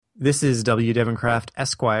This is W. Devoncraft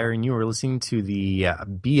Esquire, and you are listening to the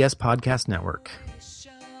BS Podcast Network.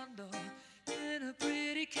 In a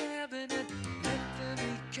pretty cabinet,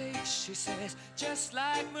 Bethany cake, she says, just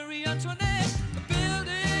like Marie Antoinette,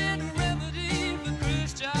 building a remedy for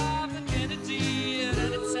Khrushchev and Kennedy. At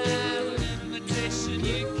any time, an invitation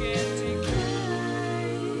you can't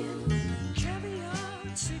decline. Caviar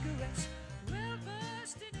and cigarettes, well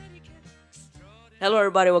versed in etiquette. Hello,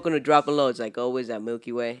 everybody. Welcome to Dropping Loads. Like always, at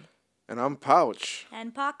Milky Way. And I'm Pouch.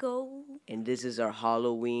 And Paco. And this is our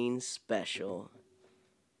Halloween special.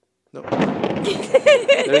 No.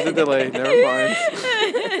 There's a delay. Never mind.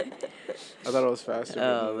 I thought it was faster, but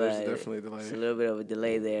Oh, no, there's man. definitely a It's a delay. little bit of a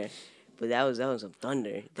delay there. But that was some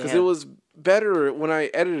thunder. Because it was better when I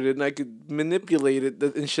edited it and I could manipulate it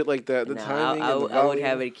and shit like that. The No, timing I and the would volume.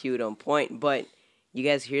 have it queued on point. But you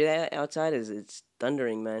guys hear that outside? It's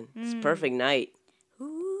thundering, man. It's perfect night.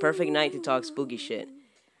 Perfect night to talk spooky shit.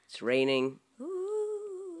 It's raining.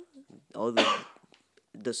 All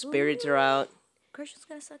the spirits are out. Christian's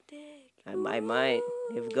gonna suck dick. I might.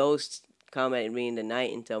 If ghosts come at me in the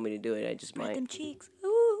night and tell me to do it, I just Spread might. them cheeks.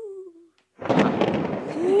 Ooh.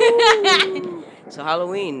 So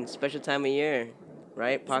Halloween, special time of year,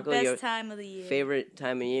 right? It's the Paco, best your time of the year. favorite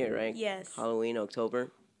time of year, right? Yes. Halloween,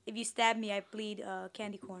 October. If you stab me, I bleed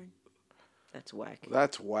candy corn. That's whack.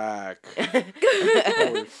 That's whack.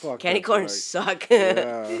 Holy fuck. Candy that's corn whack. suck.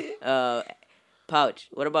 Yeah. Pouch,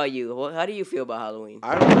 what about you? How do you feel about Halloween?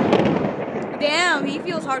 Damn, he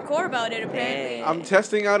feels hardcore about it, apparently. Dang. I'm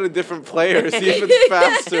testing out a different player, see if it's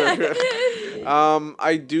faster.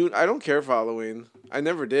 I don't care for Halloween. I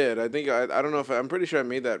never did. I don't know if I'm pretty sure I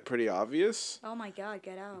made that pretty obvious. Oh my god,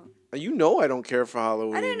 get out. You know I don't care for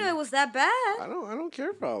Halloween. I didn't know it was that bad. I don't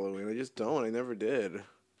care for Halloween. I just don't. I never did.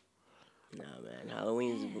 Nah, man,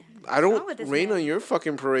 Halloween's. I wrong don't with this rain man? on your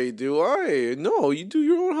fucking parade, do I? No, you do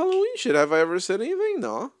your own Halloween shit. Have I ever said anything?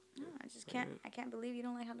 No. No, I just can't. I can't believe you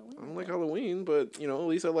don't like Halloween. I don't like Halloween, but, at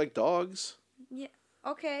least I like dogs. Yeah.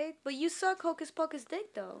 Okay, but you suck Hocus Pocus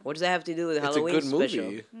dick though. What does that have to do with the It's Halloween a good special?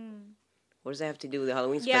 movie. What does that have to do with the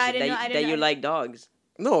Halloween Yeah, I special? didn't know- I that didn't you know. like dogs.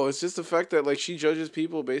 No, it's just the fact that, she judges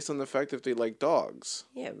people based on the fact if they like dogs.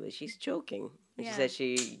 Yeah, but she's joking. She Yeah. said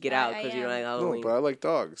she get I- out I because you don't am. like No, Halloween. but I like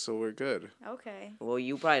dogs, so we're good. Okay. Well,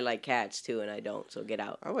 you probably like cats too, and I don't. So get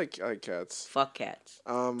out. I like cats. Fuck cats.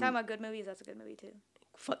 Talking about good movies, that's a good movie too.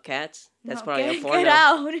 Fuck cats. That's No, probably get, a porno. Get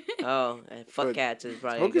out. Oh, fuck But cats is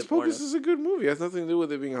probably Hocus a good porno. Pocus is a good movie. It has nothing to do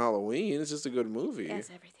with it being Halloween. It's just a good movie. Yes,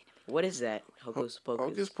 everything. What is that? Hocus Pocus.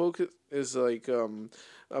 Hocus Pocus is like a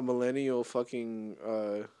millennial fucking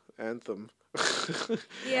anthem.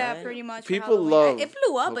 Yeah, Right. pretty much. for People Halloween. love It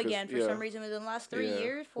flew up Hocus- again for yeah. some reason within the last 3 Yeah.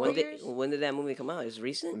 years, 4 When years. did that movie come out? It's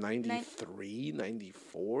recent. 93,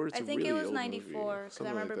 94? It's I a think really it was old 94 movie. because I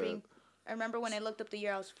Something remember like being. I remember when I looked up the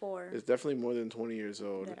year I was 4. It's definitely more than 20 years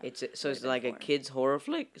old. Yeah. It's so it's Would've like a been 4. kids horror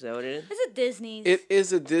flick. Is that what it is? Is it Disney's? It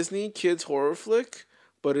is a Disney kids horror flick,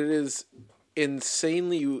 but it is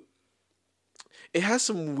insanely. It has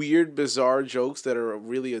some weird, bizarre jokes that are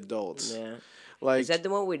really adults. Yeah. Like, Is that the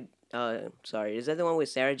one with? Sorry. Is that the one with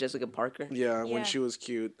Sarah Jessica Parker? yeah, Yeah. when she was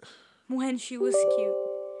cute. When she was cute.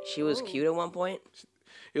 She was Oh. cute at one point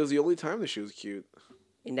It was the only time that she was cute.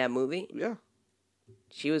 in that movie. Yeah,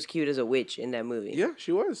 She was cute as a witch in that movie. yeah,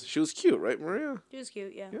 she was. She was cute, right, Maria? She was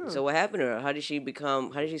cute, yeah. Yeah. So what happened to her? How did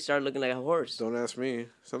she start looking like a horse? Don't ask me.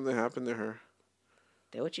 Something happened to her.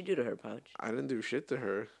 That what you do to her, Pouch? I didn't do shit to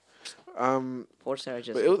her. Poor Sarah But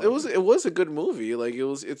Jessica. it was a good movie. Like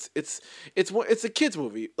it's a kids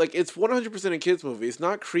movie. Like it's 100% a kids movie. It's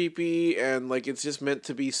not creepy and like it's just meant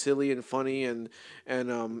to be silly and funny and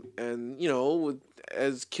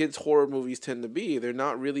as kids horror movies tend to be, they're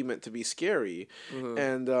not really meant to be scary.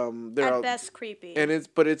 And they're At best, creepy. and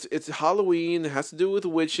it's Halloween. It has to do with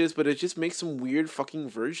witches, but it just makes some weird fucking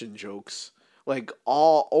version jokes. Like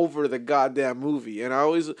all over the goddamn movie, and I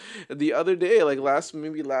always the other day, like last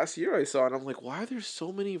year, I saw it. And I'm like, why are there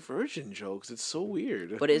so many virgin jokes? It's so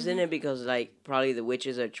weird. But isn't it because like probably the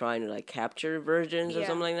witches are trying to like capture virgins or Yeah.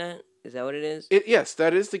 something like that? Is that what it is? Yes,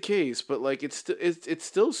 that is the case. But like, it's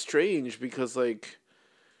still strange because like,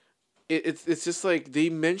 it's just like they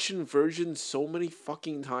mention virgins so many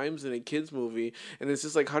fucking times in a kids movie, and it's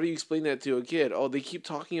just like, how do you explain that to a kid? Oh, they keep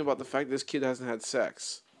talking about the fact this kid hasn't had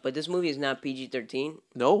sex. But this movie is not PG-13.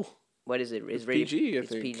 No, What is it? it's rated- PG. I it's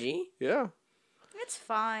think. PG. Yeah, It's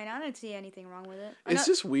fine. I don't see anything wrong with it. it's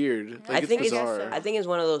just weird. Like, I it's think it's bizarre. I think it's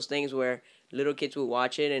one of those things where little kids would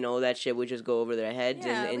watch it and all that shit would just go over their heads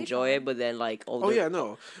Yeah, and it'd be enjoy fun. it, but then like older. Oh yeah,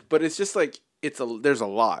 no, but it's just like there's a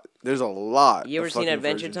lot. There's a lot. You ever of seen fucking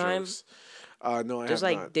Adventure virgin Time? jokes. No, I There's have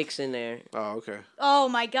like not. dicks in there. Oh, okay. Oh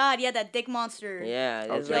my god, yeah, that dick monster. Yeah,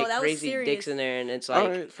 there's Okay. Yo, like that was crazy dicks serious. in there, and it's All like,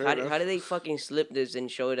 right, fair how enough. do they fucking slip this and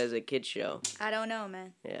show it as a kid show? I don't know,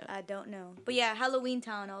 man. Yeah. I don't know. But yeah, Halloween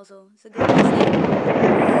Town also. It's a good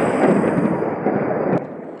name.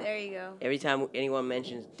 There you go. Every time anyone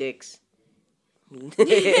mentions dicks,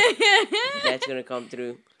 that's gonna come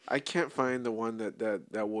through. I can't find the one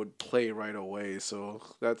that would play right away, so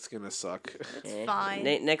that's gonna suck. It's fine.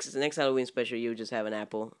 Next Halloween special, you just have an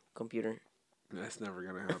Apple computer. That's never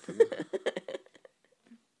gonna happen.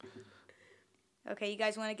 Okay, you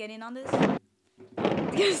guys want to get in on this?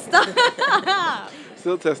 Stop.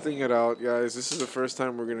 Still testing it out, guys. This is the first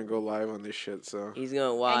time we're gonna go live on this shit, so He's going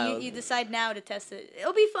And wild. you decide now to test it.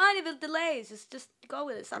 It'll be fine if it delays. Just go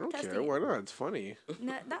with it. I Stop don't testing care. it. Why not? It's funny.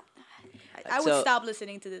 I would So- stop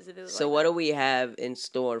listening to this if it was So like what that. do we have in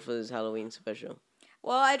store for this Halloween special?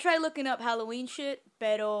 Well, I tried looking up Halloween shit,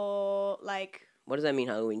 pero like What does that mean,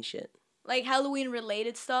 Halloween shit? Halloween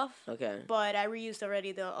related stuff. Okay. But I reused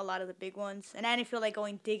already a lot of the big ones, and I didn't feel like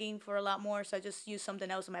going digging for a lot more, so I just used something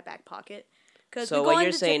else in my back pocket. Cause So what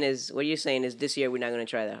you're saying is this year we're not gonna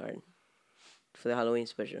try that hard for the Halloween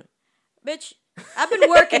special. bitch, I've been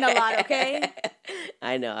working a lot, okay?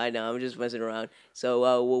 I know. I'm just messing around.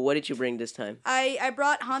 So what did you bring this time? I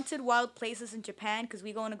brought haunted wild places in Japan because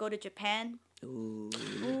we going to go to Japan. Ooh.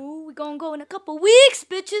 Ooh, we gonna go in a couple weeks,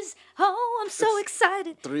 bitches. Oh, I'm so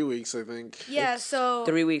excited. 3 weeks, I think. Yeah, so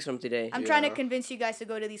 3 weeks from today. I'm trying to Yeah. convince you guys to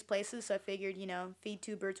go to these places, so I figured, feed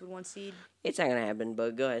two birds with one seed. It's not gonna happen,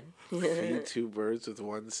 but go ahead. Feed 2 birds with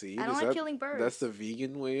 1 seed. I don't Is like that- killing birds. That's the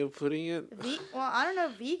vegan way of putting it. Well, I don't know,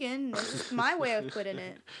 vegan. This is my way of putting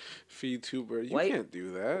it. Feed 2 birds. You Why- can't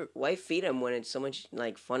do that. Why feed them when it's so much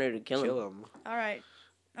like funner to kill Kill them? them.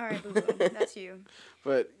 All right, boo boo. That's you.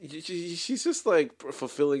 But she's just like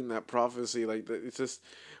fulfilling that prophecy. Like it's just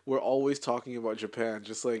we're always talking about Japan,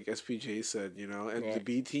 just like SPJ said, and Yeah. the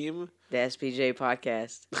B team. The SPJ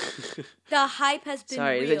podcast. The hype has been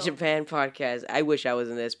Sorry, real. the Japan podcast. I wish I was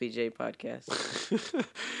in the SPJ podcast.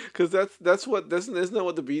 Because that's what isn't that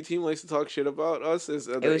what the B team likes to talk shit about us? Is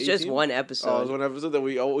It was just one episode. Oh, it was one episode that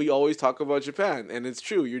we always talk about Japan, and it's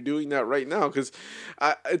true. You're doing that right now because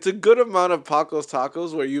it's a good amount of Paco's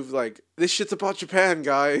Tacos where you've like this shit's about Japan,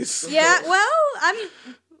 guys. Yeah, well,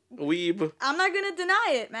 Weeb. I'm not gonna deny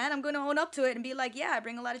it, man. I'm gonna own up to it and be like, yeah, I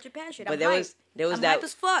bring a lot of Japan shit. But I'm there hyped. was I'm that hype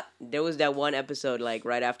as fuck. there was that one episode like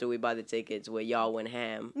right after we bought the tickets where y'all went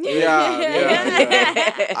ham. Yeah.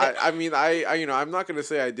 I mean, I'm not gonna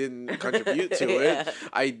say I didn't contribute to it. Yeah.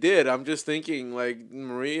 I did. I'm just thinking like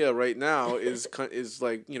Maria right now is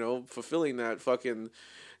like fulfilling that fucking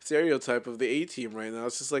stereotype of the A team right now.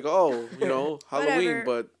 It's just like Halloween, Whatever.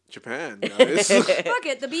 but Japan, guys. Fuck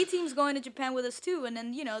it. The B team's going to Japan with us too, and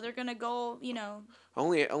then they're gonna go,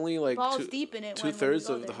 only like balls deep in it. when we 2/3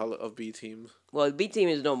 go of there. of B team. Well, B team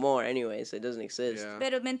is no more anyway, so it doesn't exist. Yeah.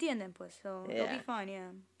 Pero me entienden, pues. So they'll Yeah. be fine. Yeah.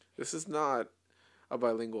 This is not a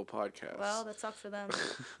bilingual podcast. Well, that sucks for them.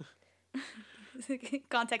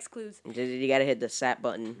 Context clues. You gotta hit the SAP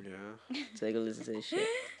button yeah. so they can listen to this shit.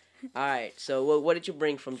 All right, so what did you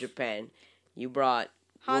bring from Japan? You brought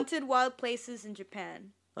Haunted Wild Places in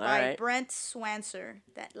Japan All by right. Brent Swanser.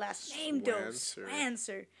 That last name, though. Swanser.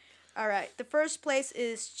 Swanser. All right. The first place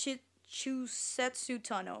is Chusetsu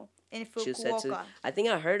Tunnel in Fukuoka. Chusetsu. I think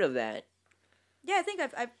I heard of that. Yeah, I think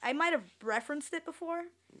I might have referenced it before.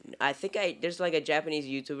 I think there's like a Japanese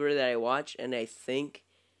YouTuber that I watch, and I think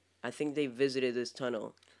they visited this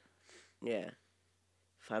tunnel. Yeah,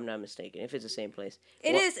 if I'm not mistaken, if it's the same place.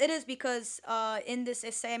 It is because in this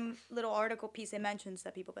same little article piece, it mentions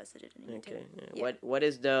that people visited it. Okay. Yeah.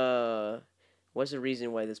 Yeah. What's the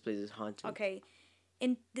reason why this place is haunted? Okay,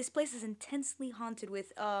 this place is intensely haunted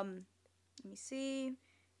with let me see,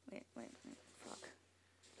 wait, fuck.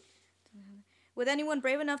 With anyone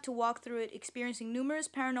brave enough to walk through it, experiencing numerous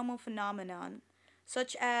paranormal phenomenon,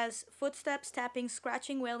 such as footsteps, tapping,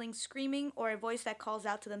 scratching, wailing, screaming, or a voice that calls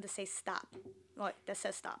out to them to say stop. Oh, that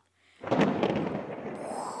says stop.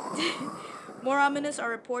 More ominous are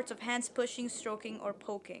reports of hands pushing, stroking, or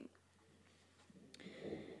poking.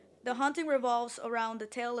 The haunting revolves around the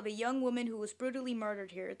tale of a young woman who was brutally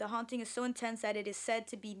murdered here. The haunting is so intense that it is said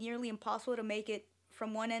to be nearly impossible to make it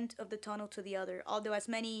from one end of the tunnel to the other, although as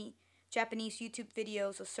many Japanese YouTube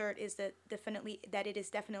videos assert that it is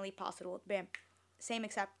definitely possible. Bam. Same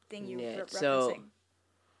exact thing you Yeah, were so- referencing.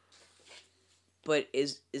 But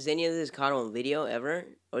is any of this caught on video ever,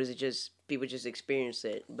 or is it just people just experience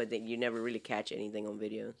it, but then you never really catch anything on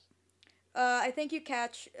videos? I think you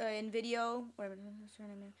catch in video.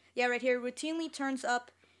 Yeah, right here. Routinely turns up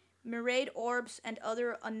myriad orbs and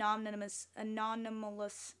other anonymous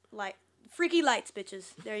light. Freaky lights,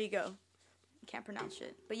 bitches. There you go. Can't pronounce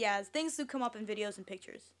shit. But yeah, things do come up in videos and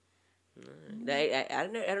pictures. I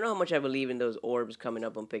don't know how much I believe in those orbs coming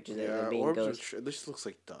up on pictures and Yeah, being orbs ghosts. this looks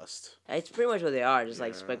like dust. It's pretty much what they are, just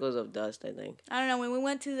like speckles of dust, I think. I don't know, when we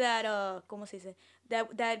went to that, ¿cómo se dice?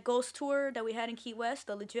 That ghost tour that we had in Key West,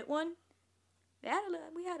 the legit one,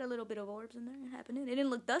 we had a little bit of orbs in there happening. It didn't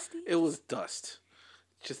look dusty. It was dust.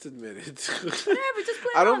 Just admit it. Whatever, just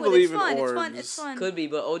play I around don't with it. believe It's in fun. orbs. It's fun. It's fun. Could be,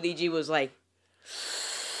 but ODG was like,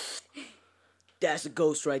 that's a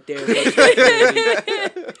ghost right there. Most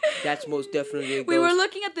definitely. That's most definitely a ghost. We were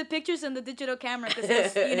looking at the pictures in the digital camera because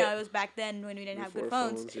it was back then when we didn't have good Before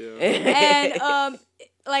phones. yeah. And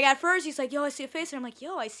like at first he's like, yo, I see a face, and I'm like,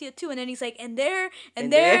 yo, I see it too. And then he's like, and there,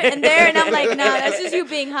 and I'm like, nah, that's just you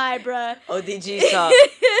being high, bruh.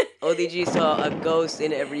 ODG saw a ghost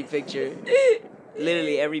in every picture.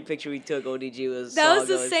 Literally every picture we took, ODG was. That was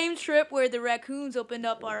the ghost. same trip where the raccoons opened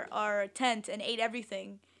up our tent and ate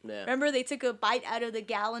everything. Yeah. Remember, they took a bite out of the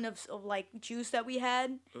gallon of like juice that we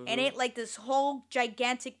had and ate like this whole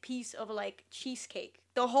gigantic piece of like cheesecake.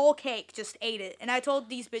 The whole cake, just ate it. And I told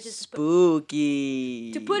these bitches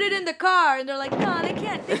Spooky. to put it in the car, and they're like, no, they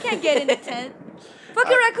can't get in the tent.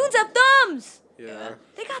 Fucking raccoons have thumbs. Yeah.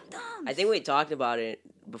 They got thumbs. I think we talked about it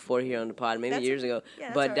before here on the pod, maybe That's years ago. yeah,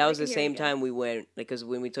 that's But alright, that I was can the hear it same again. time we went, because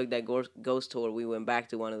when we took that ghost tour, we went back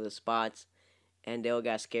to one of the spots, and they all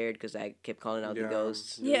got scared because I kept calling out the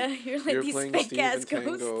ghosts. Yeah, you're like You're these playing fake Steve ass and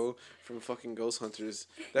ghosts. Tango from fucking Ghost Hunters.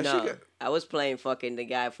 That No, shit I was playing fucking the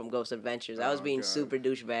guy from Ghost Adventures. I was Oh, being God. super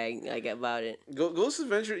douchebag like about it. Ghost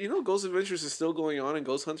Adventure. You know, Ghost Adventures is still going on, and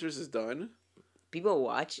Ghost Hunters is done. People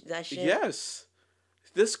watch that shit. Yes.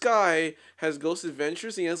 This guy has Ghost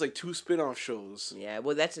Adventures, and he has like 2 spin-off shows. Yeah,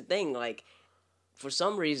 well, that's the thing. Like, for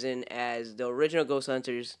some reason, as the original Ghost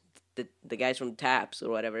Hunters, the guys from Taps or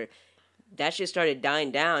whatever, that shit started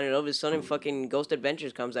dying down, and all of a sudden, fucking Ghost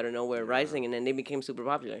Adventures comes out of nowhere, rising, and then they became super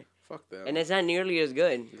popular. Fuck that. And it's not nearly as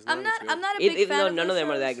good. I'm not a big Even fan though of none those of them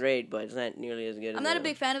are shows. that great, but it's not nearly as good. I'm not a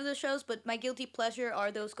big fan of those shows, but my guilty pleasure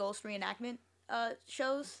are those ghost reenactment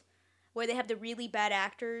shows where they have the really bad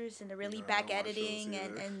actors and the really bad watch those editing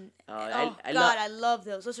either. and I I love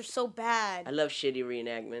those. Those are so bad. I love shitty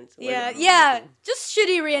reenactments. Yeah, just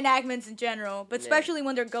shitty reenactments in general, but Yeah. especially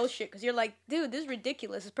when they're ghost shit, because you're like, dude, this is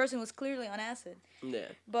ridiculous. This person was clearly on acid. Yeah.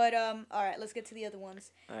 But all right, let's get to the other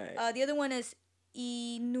ones. All right. The other one is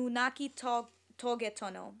Inunaki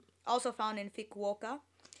Togetono, also found in Fukuoka.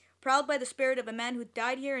 Proud by the spirit of a man who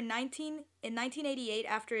died here in 1988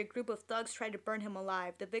 after a group of thugs tried to burn him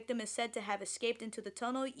alive. The victim is said to have escaped into the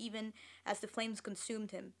tunnel even as the flames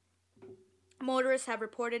consumed him. Motorists have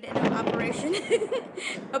reported an operation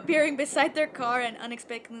appearing beside their car, and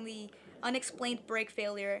unexplained brake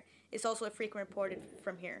failure is also a frequent reported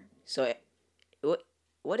from here. So,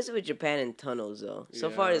 what is it with Japan and tunnels though?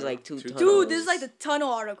 So far, it's Yeah, like two two tunnels. Dude, this is like the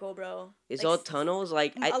tunnel article, bro. It's like, all tunnels.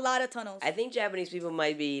 Like a lot of tunnels. I think Japanese people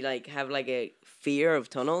might be like have like a fear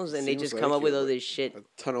of tunnels, and they Seems just like come up it, with all like- this shit.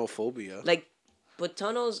 Tunnel phobia. Like, but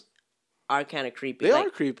tunnels are kind of creepy. They like,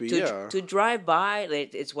 are creepy, to, yeah. To drive by,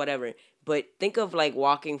 like, it's whatever. But think of like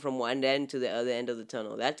walking from one end to the other end of the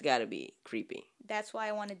tunnel. That's got to be creepy. That's why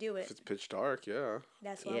I want to do If it. it's pitch dark, yeah.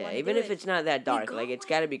 That's why I Yeah, want to even do if it. it's not that dark, like it's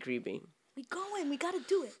going. got to be creepy. We going. We gotta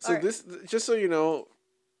do it. So Alright. this, just so you know,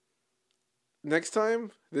 next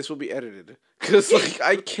time this will be edited because like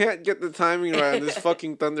I can't get the timing right on this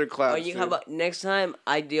fucking thunderclap. Or you, how about next time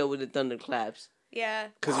I deal with the thunderclaps Yeah.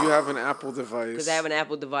 Because you have an Apple device. because I have an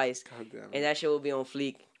Apple device, God damn it. and that shit will be on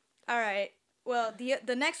fleek. All right. Well,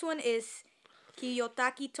 the next one is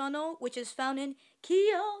Kiyotaki Tunnel, which is found in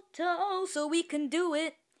Kyoto. So we can do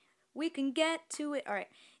it. We can get to it. All right.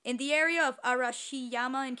 In the area of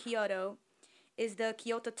Arashiyama in Kyoto is the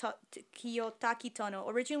Kiyotaki Tunnel,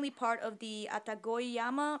 originally part of the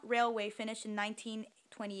Atagoyama Railway, finished in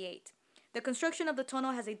 1928. The construction of the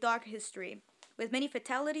tunnel has a dark history, with many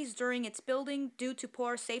fatalities during its building due to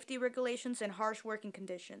poor safety regulations and harsh working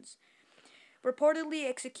conditions. Reportedly,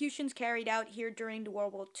 executions carried out here during the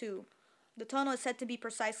World War II. The tunnel is said to be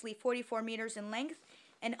precisely 44 meters in length,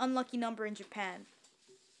 an unlucky number in Japan.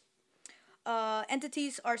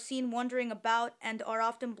 Entities are seen wandering about and are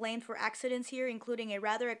often blamed for accidents here, including a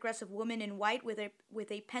rather aggressive woman in white with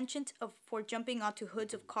a penchant for jumping onto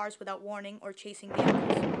hoods of cars without warning or chasing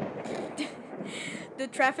vehicles. The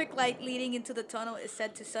traffic light leading into the tunnel is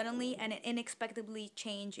said to suddenly and inexpectedly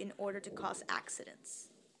change in order to cause accidents.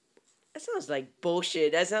 That sounds like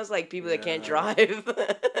bullshit. That sounds like people that can't drive.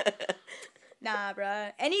 Nah,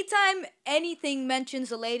 bruh. Anytime anything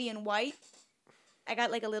mentions a lady in white, I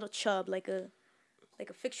got like a little chub, like a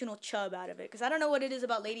fictional chub out of it. Because I don't know what it is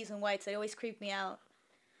about ladies in whites. They always creep me out.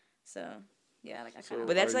 So yeah, like I So- kind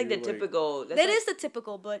But that's Are like the you, like- typical. That's that like is the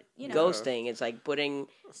typical, but you know. ghost thing. It's like putting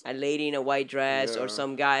a lady in a white dress Yeah. or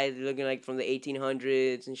some guy looking like from the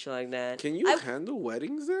 1800s and shit like that. Can you I- handle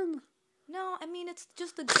weddings then? No, I mean it's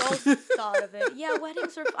just the ghost thought of it. Yeah,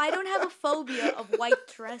 weddings are. I don't have a phobia of white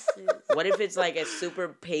dresses. What if it's like a super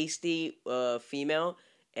pasty female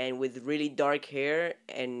and with really dark hair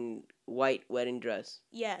and white wedding dress?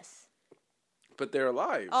 Yes. But they're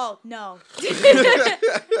alive. Oh no.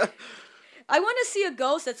 I want to see a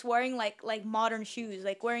ghost that's wearing like modern shoes,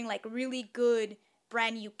 like wearing like really good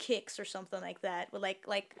brand new kicks or something like that, with like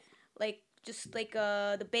just like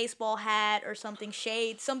the baseball hat or something,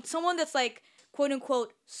 shades, someone that's like quote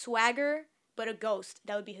unquote swagger, but a ghost.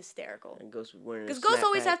 That would be hysterical. A ghost wearing. Because ghosts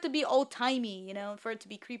always have to be old timey, you know, for it to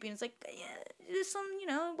be creepy. And it's like, yeah, there's some, you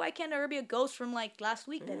know, why can't there be a ghost from like last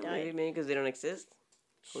week that died? Maybe because they don't exist.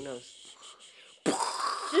 Who knows?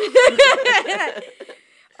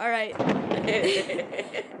 All right.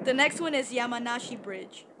 The next one is Yamanashi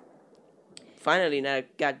Bridge. Finally, not a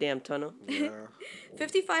goddamn tunnel. Yeah.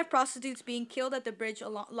 55 prostitutes being killed at the bridge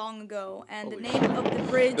long ago, and the Holy name of the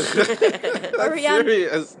bridge. That's Ariana-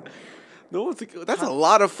 serious. No one's. That's a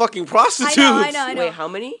lot of fucking prostitutes. I know. Wait, how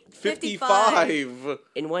many 55.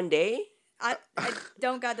 in one day? I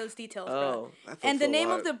don't got those details, bro. Oh, That's And the a name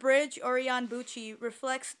lot. of the bridge, Orion Bucci,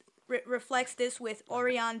 reflects this, with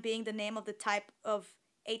Orion being the name of a type of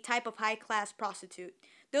high class prostitute.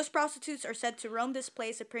 Those prostitutes are said to roam this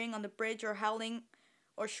place, appearing on the bridge or howling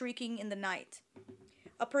or shrieking in the night.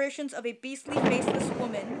 Apparitions of a beastly, faceless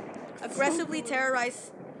woman aggressively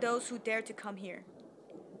terrorize those who dare to come here.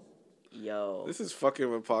 yo. This is fucking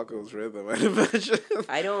with Paco's rhythm, I'd imagine.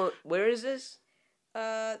 I don't. Where is this?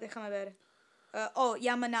 Déjame ver.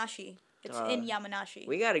 Yamanashi. It's in Yamanashi.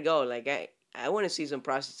 We gotta go. Like I want to see some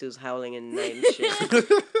prostitutes howling in the night and shit.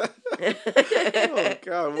 Oh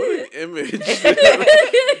god, what an image.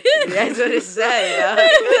 That's what it said.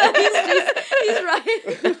 He's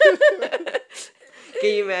right.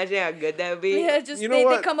 Can you imagine how good that would be? Yeah, just You know they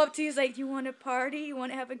what? come up to you, like, you want to party? You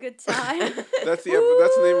want to have a good time? That's the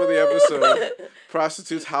name of the episode.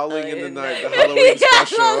 Prostitutes howling in the In night, the- the Halloween Yeah,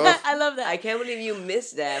 special. I love that. I can't believe you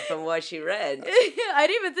missed that from what she read. I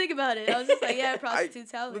didn't even think about it. I was just like, yeah,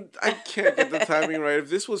 prostitutes howling. I can't get the timing right. If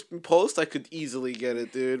this was post, I could easily get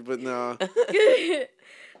it, dude. But nah.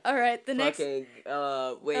 All right, the next. Fucking,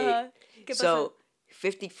 wait. ¿Qué So,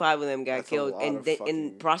 55 of them got That's a killed, lot and of and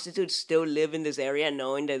fucking- prostitutes still live in this area,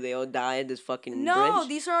 knowing that they all die at this fucking No, bridge.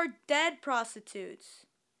 these are dead prostitutes.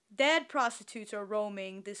 Dead prostitutes are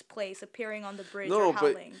roaming this place, appearing on the bridge No, or but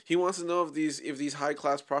howling. he wants to know if these high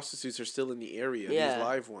class prostitutes are still in the area. Yeah. These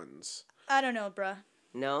live ones. I don't know, bruh.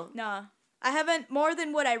 No. Nah. I haven't, more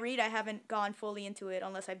than what I read, I haven't gone fully into it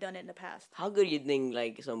unless I've done it in the past. How good do you think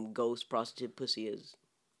like some ghost prostitute pussy is?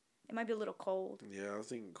 It might be a little cold. Yeah, I was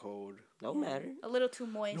thinking cold. No matter. A little too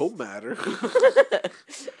moist. No matter.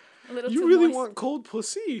 A little You too really moist. want cold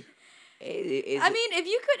pussy? I mean,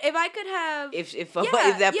 if I could have. if Yeah,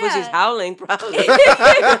 that yeah. pussy's howling, probably.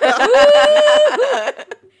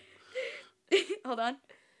 Hold on.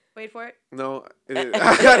 Wait for it. No.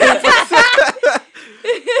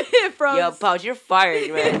 It froze. Yo, Pouch, you're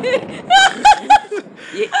fired, man.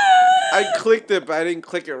 I clicked it, but I didn't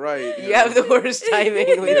click it right. You have the worst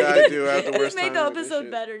timing. With Yeah, I it. do. I have the worst It made the timing with this episode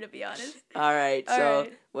shit. better, to be honest. All right, All so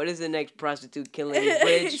right. what is the next prostitute killing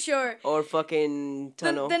bridge Sure. or fucking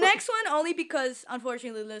tunnel? The next one, only because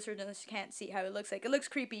unfortunately the listeners can't see how it looks like. It looks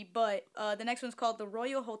creepy, but the next one's called the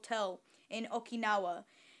Royal Hotel in Okinawa.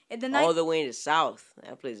 In the all the way in the south.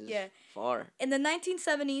 That place is Yeah. far. In the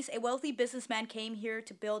 1970s, a wealthy businessman came here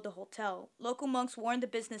to build the hotel. Local monks warned the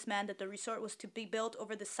businessman that the resort was to be built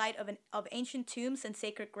over the site of ancient tombs and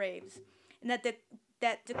sacred graves, and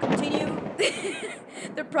that to continue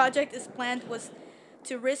the project as planned was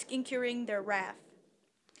to risk incurring their wrath.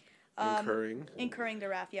 Incurring the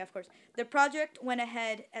wrath, yeah, of course. The project went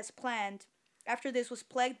ahead as planned. After this was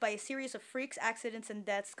plagued by a series of freaks, accidents, and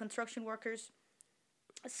deaths. Construction workers,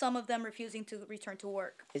 some of them refusing to return to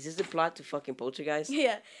work. Is this the plot to fucking Poltergeist?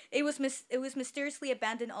 Yeah, it was mysteriously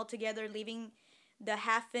abandoned altogether, leaving the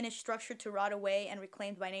half-finished structure to rot away and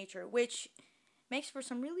reclaimed by nature, which makes for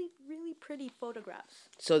some really, really pretty photographs.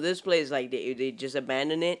 So this place, like, they just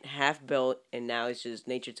abandoned it, half built, and now it's just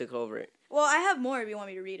nature took over it. Well, I have more if you want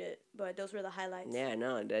me to read it, but those were the highlights. Yeah,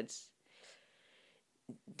 no,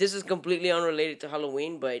 this is completely unrelated to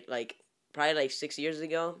Halloween, but, like, probably, like, 6 years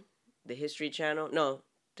ago, the History Channel,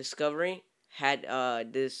 Discovery, had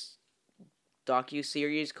this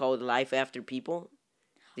docu-series called Life After People.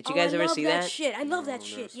 Did you guys ever see that? Shit. I love that No,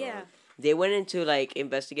 shit. never saw Yeah. it. They went into, like,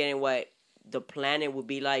 investigating what the planet would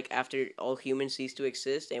be like after all humans cease to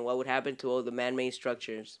exist, and what would happen to all the man-made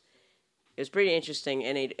structures. It was pretty interesting,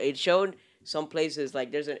 and it showed some places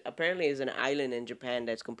like apparently there's an island in Japan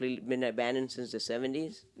that's completely been abandoned since the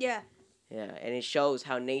 70s. Yeah. Yeah, and it shows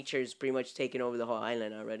how nature's pretty much taken over the whole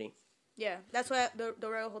island already. Yeah, that's why the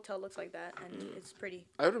Royal Hotel looks like that, and it's pretty.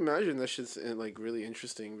 I would imagine that shit's like really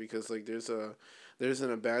interesting because like there's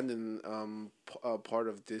an abandoned part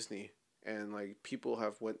of Disney, and like people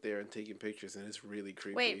have went there and taken pictures, and it's really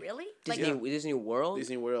creepy. Wait, really? Disney World?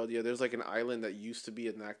 Disney World, yeah. There's like an island that used to be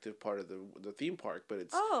an active part of the theme park, but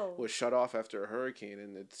it's Oh. was shut off after a hurricane,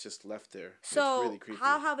 and it's just left there. So it's really creepy.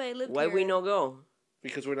 how have they lived Why here? we no go?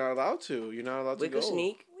 Because we're not allowed to. You're not allowed We to go. could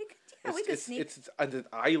sneak. We could sneak. It's an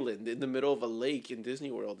island in the middle of a lake in Disney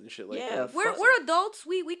World and shit like Yeah, that. We're adults.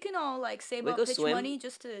 We can all like save We up go pitch swim. money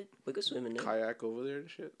just to We could swim in there. Kayak over there and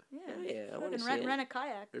shit. Yeah, I wanna fucking see it. rent a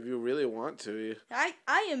kayak. If you really want to, I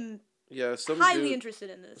am yeah. Some highly dude, interested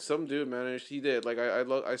in this. Some dude managed. He did. Like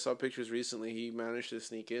I saw pictures recently. He managed to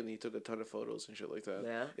sneak in. He took a ton of photos and shit like that.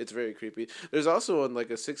 Yeah. It's very creepy. There's also like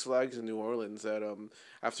a Six Flags in New Orleans that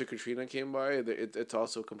after Katrina came by, it's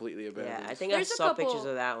also completely abandoned. Yeah, I think There's I a saw couple- pictures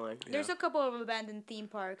of that one. There's a couple of abandoned theme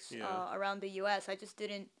parks Yeah. around the U.S. I just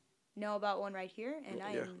didn't know about one right here, and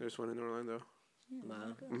I Yeah, am. there's one in Orlando.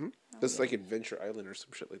 Wow. That's like Adventure Island or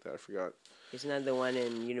some shit like that. I forgot. Isn't that the one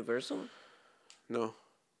in Universal? No,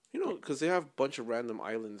 because they have a bunch of random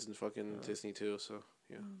islands in fucking Disney too. So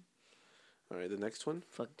yeah. All right, the next one.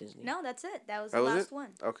 Fuck Disney. No, that's it. That was That the was last it? one.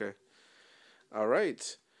 Okay. All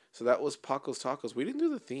right. So that was Paco's Tacos. We didn't do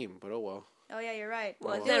the theme, but oh well. Oh yeah, you're right.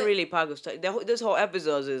 Well, it's Do not it. really Paco's Tacos. This whole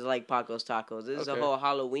episode is like Paco's Tacos. This is a Okay. whole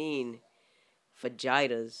Halloween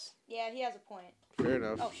fajitas. Yeah, he has a point. Fair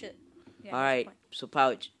enough. Oh shit. Yeah, All he has a right, point. so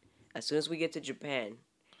Pouch, as soon as we get to Japan,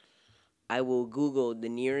 I will Google the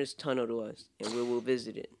nearest tunnel to us, and we will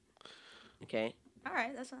visit it. Okay? All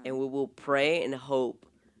right, that's fine. And we will pray and hope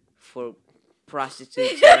for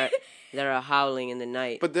prostitutes that are howling in the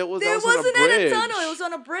night. But that was It on a wasn't bridge. at a tunnel. It was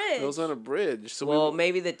on a bridge. It was on a bridge. So Well,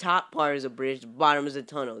 maybe the top part is a bridge, the bottom is a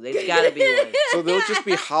tunnel. There's gotta be one. so they'll just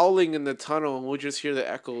be howling in the tunnel, and we'll just hear the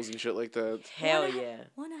echoes and shit like that. Hell yeah.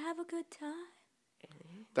 Wanna have a good time?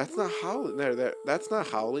 That's not howling. That's not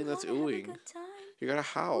howling. That's Wanna have a oohing. good time? You gotta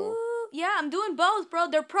howl. Ooh. Yeah, I'm doing both, bro.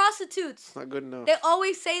 They're prostitutes. It's not good enough. They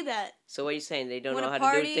always say that. So what are you saying? They don't Wanna know how to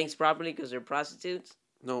party? do things properly because they're prostitutes?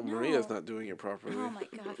 No, Maria's not doing it properly. Oh my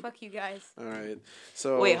god, fuck you guys. All right.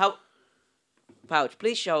 So Wait, how... Pouch,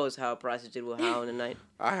 please show us how a prostitute will howl in the night.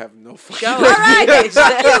 I have no fucking. Show All right, us.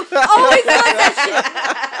 fuck you. Always does that shit.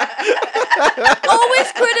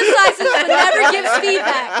 Always criticizes but never gives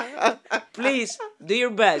feedback. Please do your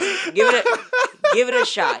best. Give it a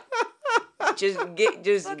shot. Just give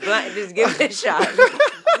it a shot.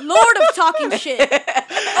 Lord of talking shit.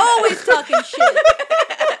 Always talking shit.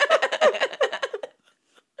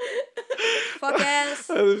 Fuck ass.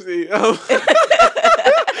 Let's see.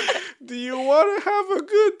 Do you want to have a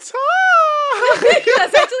good time?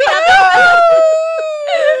 That's actually how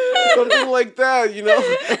Something like that, you know.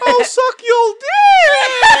 I'll suck your dick.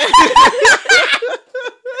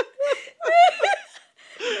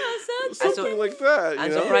 Something like that. I'm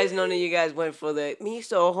you know? surprised none of you guys went for the me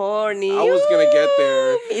so horny. I was gonna get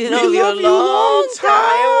there. You We know, love you long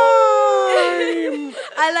time.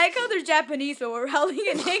 I like how they're Japanese, but we're howling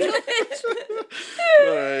in English.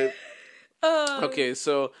 All right. Oh. Okay,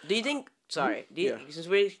 so Do you think? Sorry. Yeah. Since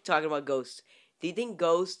we're talking about ghosts, do you think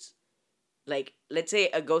ghosts, like, let's say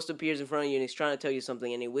a ghost appears in front of you and he's trying to tell you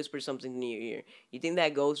something and he whispers something in your ear. You think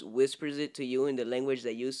that ghost whispers it to you in the language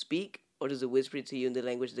that you speak, or does it whisper it to you in the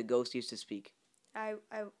language the ghost used to speak? I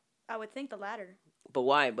would think the latter. But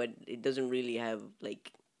why? But it doesn't really have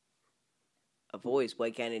like a voice. Why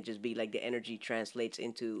can't it just be like the energy translates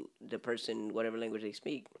into the person, whatever language they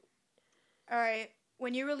speak? All right.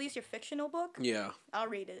 When you release your fictional book, yeah, I'll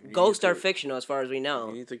read it. Ghosts to- are fictional, as far as we you know.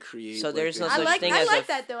 need to create. So there's no a- I such like thing I as like a-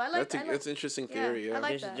 that though. I like That's an interesting theory. Yeah, I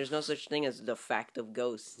like that. There's no such thing as the fact of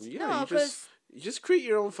ghosts. Yeah, No, you just create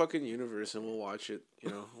your own fucking universe and we'll watch it. You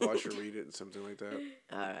know, watch or read it, something like that.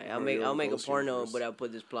 All right, Or I'll make your a ghost porno, universe. but I'll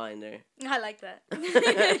put this plot in there. I like that.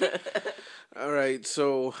 All right,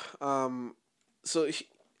 so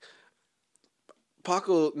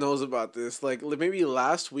Paco knows about this. Like maybe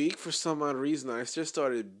last week, for some odd reason, I just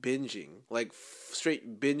started binging, like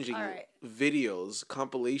straight binging Alright. videos,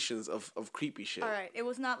 compilations of creepy shit. All right. It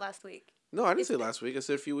was not last week. No, I didn't say last week. I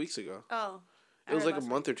said a few weeks ago. Oh. I It was heard like a last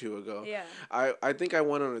month or two ago. Yeah. I think I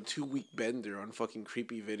went on a 2-week bender on fucking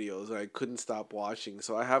creepy videos and I couldn't stop watching.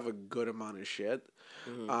 So I have a good amount of shit.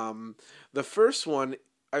 The first one,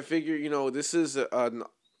 I figure, this is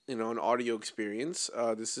an audio experience.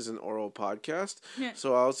 This is an oral podcast. Yeah.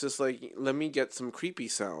 So I was just like, let me get some creepy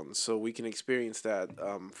sounds so we can experience that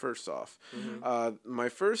first off. My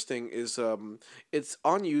first thing is it's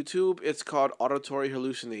on YouTube. It's called Auditory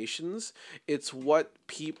Hallucinations. It's what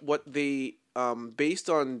they based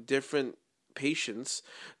on different patients,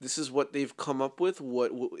 this is what they've come up with.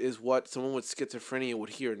 What someone with schizophrenia would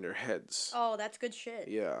hear in their heads. Oh, that's good shit.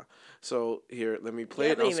 Yeah. So here, let me play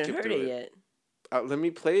I it. I'll haven't even skip heard through it it. yet. Let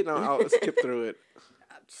me play it. And I'll skip through it.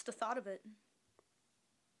 Just the thought of it.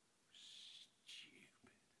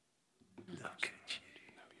 Look at you.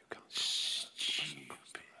 No, you can't.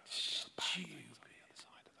 Stupid.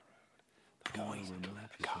 Boys into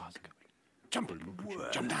the cars. Jump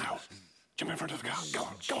now. Jump in front of the car.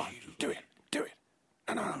 Go on. Do it.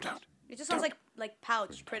 No, don't. It just sounds like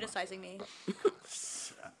Pouch criticizing me.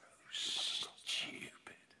 So stupid.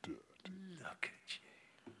 Look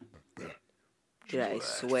at you. Dude, I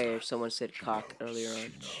swear someone said cock earlier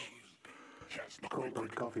on.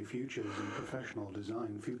 Corporate coffee futures and professional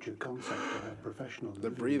design future concept to have professional The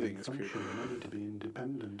living breathing and is function, creepy. money to be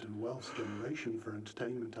independent and wealth generation for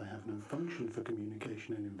entertainment. I have no function for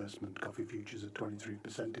communication and investment. Coffee futures at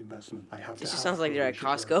 23% investment. I have This to just have sounds like they're at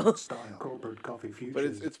leadership Costco. versus style. Corporate coffee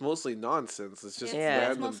futures. But it's mostly nonsense. It's just Yeah, it's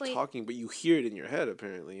random mostly- talking, but you hear it in your head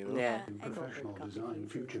apparently. Yeah. in professional design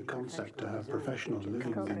future concept to have professional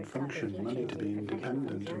living and function, money to be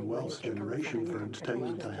independent and wealth generation for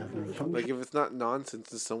entertainment. I have no function. Like if it's not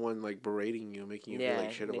nonsense, it's someone like berating you, making you feel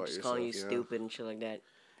like shit they're about just yourself. calling you yeah. stupid and shit like that.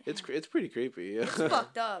 It's pretty creepy. Yeah. It's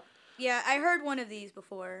fucked up. Yeah, I heard one of these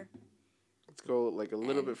before. Let's go like a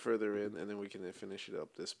little bit further in, and then we can finish it up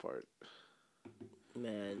this part.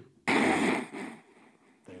 Man.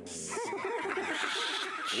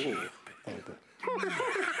 Ooh.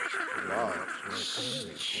 Wow.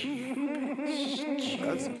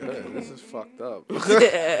 That's good. This is fucked up.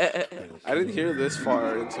 I didn't hear this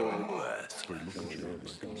far into it.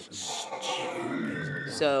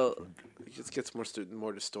 So It just gets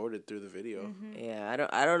more distorted through the video. yeah,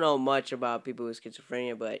 I don't know much about people with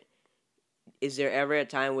schizophrenia, but is there ever a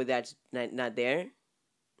time where that's not there,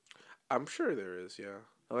 I'm sure there is, yeah.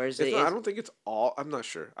 or is It's it? not, I don't think it's all. I'm not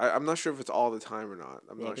sure. I'm not sure if it's all the time or not.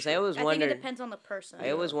 I'm not Because sure. I always I think wonder. it depends on the person. I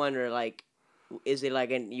always wonder, like, is it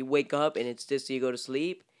like, and you wake up and it's just so you go to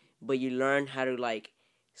sleep, but you learn how to like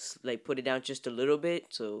put it down just a little bit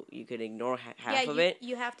so you could ignore half of it.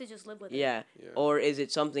 You have to just live with it. Yeah. Yeah. Or is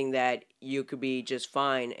it something that you could be just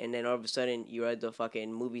fine and then all of a sudden you're at the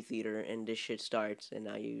fucking movie theater and this shit starts and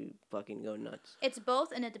now you fucking go nuts? It's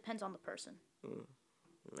both, and it depends on the person.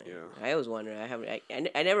 Yeah. I always wonder.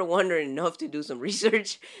 I never wondered enough to do some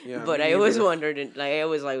research, Yeah, but me I always neither. wondered. And, like I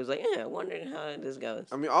always was like, yeah, I wondered how this goes.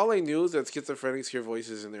 I mean, all I knew is that schizophrenics hear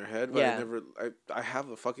voices in their head, but Yeah. I have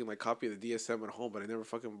a fucking like copy of the DSM at home, but I never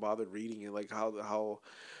fucking bothered reading it, like how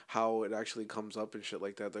it actually comes up and shit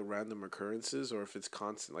like that, the random occurrences, or if it's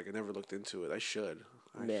constant. Like I never looked into it. I should.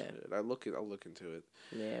 Yeah. I'll look into it.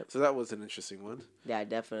 Yeah, So that was an interesting one. yeah,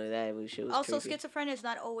 definitely. That shit was Also, creepy. schizophrenia is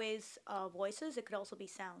not always voices. It could also be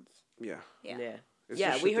sounds. Yeah. Yeah. Yeah, It's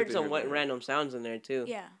yeah. just We shit heard that they some heard in their head. random sounds in there too.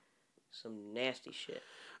 Yeah. Some nasty shit.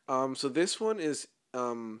 So this one is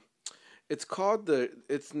it's called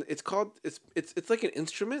it's like an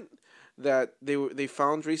instrument that they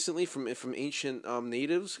found recently from ancient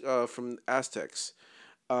natives from Aztecs.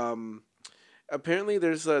 Apparently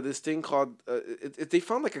there's this thing called they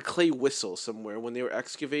found like a clay whistle somewhere when they were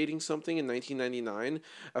excavating something in 1999.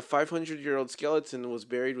 A 500-year-old skeleton was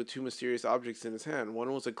buried with two mysterious objects in his hand.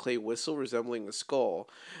 One was a clay whistle resembling a skull,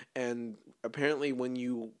 and apparently when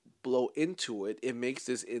you blow into it, it makes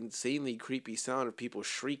this insanely creepy sound of people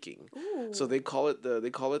shrieking. So they call it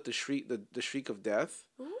the shriek of death.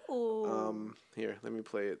 Ooh. Here, let me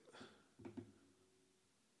play it.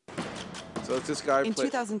 So it's this guy In play-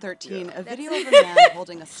 2013, Yeah. a video of a man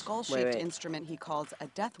holding a skull-shaped wait. instrument he calls a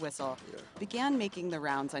death whistle began making the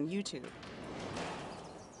rounds on YouTube.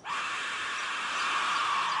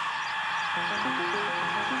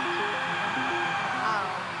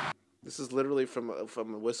 This is literally from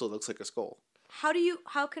a whistle that looks like a skull.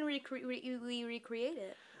 How can we recreate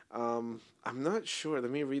it? I'm not sure.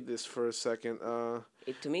 Let me read this for a second.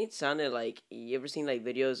 To me, it sounded like, you ever seen like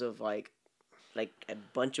videos of like a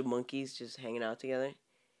bunch of monkeys just hanging out together?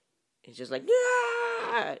 It's just like,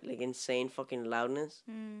 yeah, like insane fucking loudness.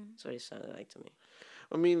 That's what it sounded like to me.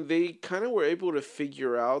 I mean, they kind of were able to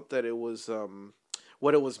figure out that it was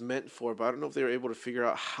what it was meant for, but I don't know if they were able to figure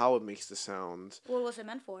out how it makes the sound. What was it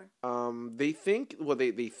meant for? They think, well, they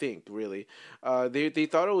think really, they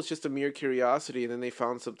thought it was just a mere curiosity, and then they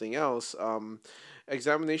found something else.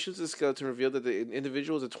 Examinations of the skeleton revealed that the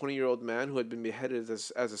individual was a 20-year-old man who had been beheaded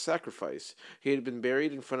as a sacrifice. He had been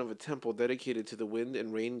buried in front of a temple dedicated to the wind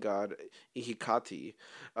and rain god Ihikati.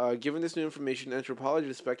 Given this new information,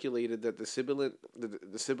 anthropologists speculated that the sibilant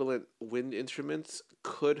wind instruments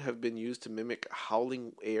could have been used to mimic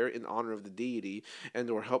howling air in honor of the deity and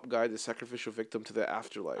or help guide the sacrificial victim to the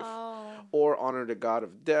afterlife. Or honor the god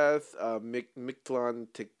of death, Mictlan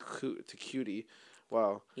Tecuti.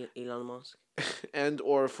 Wow. Elon Musk. And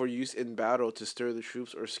or for use in battle to stir the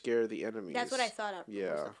troops or scare the enemies. That's what I thought of.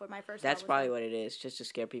 Yeah. For my first. That's probably what it is, just to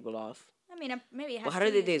scare people off. I mean, maybe it has. But how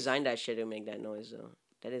did they design that shit to make that noise though?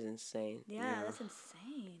 That is insane. Yeah, that's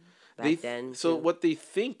insane. Back then. So too. what they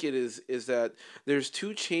think it is that there's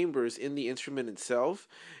 2 chambers in the instrument itself,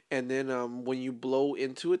 and then when you blow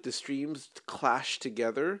into it, the streams clash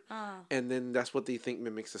together, and then that's what they think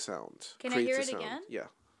mimics the sound. Can I hear it again? Yeah.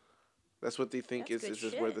 That's what they think is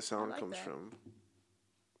where the sound comes from.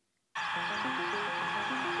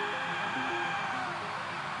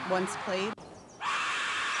 Once played.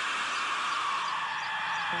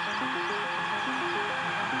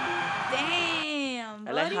 Damn.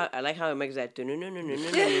 I like how it makes that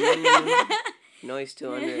noise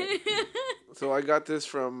too under it. So I got this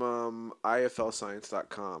from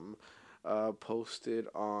iflscience.com. Posted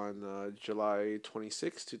on July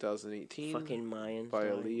 26, 2018. Fucking Mayans. By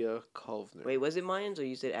Aaliyah Kulvner. Wait, was it Mayans or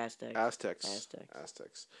you said Aztecs?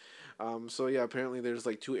 Aztecs. So yeah, apparently there's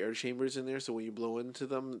like 2 air chambers in there. So when you blow into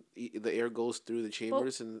them, the air goes through the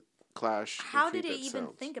chambers and clash. How did it even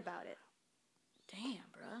think about it? Damn,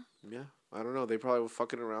 bruh. Yeah, I don't know. They probably were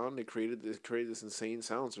fucking around. They created this insane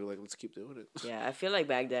sound. So they're like, let's keep doing it. Yeah, I feel like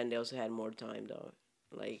back then they also had more time though.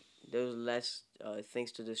 Like there was less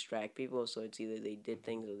things to distract people, so it's either they did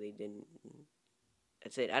things or they didn't.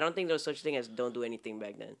 That's it. I don't think there was such thing as don't do anything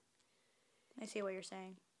back then. I see what you're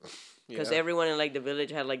saying. Because everyone in like the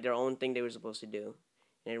village had like their own thing they were supposed to do,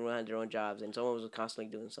 and everyone had their own jobs, and someone was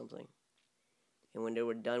constantly doing something. And when they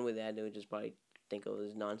were done with that, they would just probably think it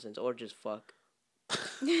was nonsense or just fuck.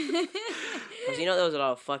 Because there was a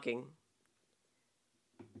lot of fucking.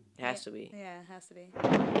 It has to be. Yeah, it has to be.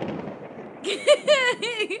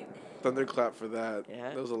 Thunderclap for that. Yeah.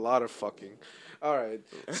 There was a lot of fucking. All right.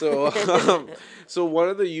 So, so one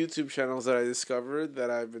of the YouTube channels that I discovered that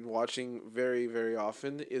I've been watching very, very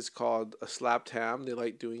often is called a Slapped Ham. They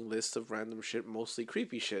like doing lists of random shit, mostly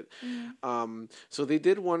creepy shit. So they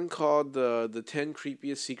did one called the 10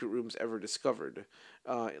 creepiest secret rooms ever discovered.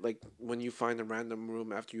 Like when you find a random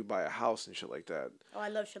room after you buy a house and shit like that. Oh, I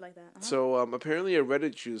love shit like that. So apparently a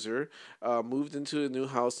Reddit user moved into a new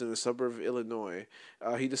house in a suburb of Illinois.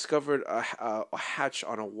 He discovered a hatch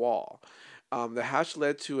on a wall. The hatch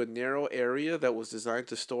led to a narrow area that was designed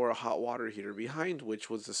to store a hot water heater, behind which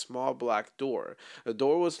was a small black door. The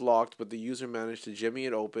door was locked, but the user managed to jimmy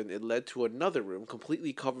it open. It led to another room,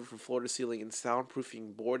 completely covered from floor to ceiling in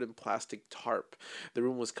soundproofing board and plastic tarp. The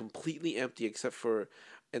room was completely empty except for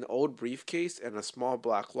an old briefcase and a small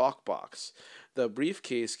black lockbox. The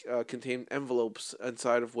briefcase contained envelopes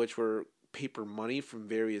inside of which were paper money from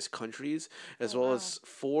various countries, as well as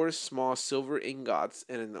 4 small silver ingots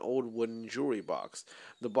and an old wooden jewelry box.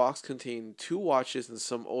 The box contained 2 watches and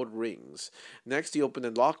some old rings. Next, he opened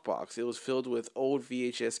the lockbox. It was filled with old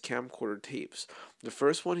VHS camcorder tapes. The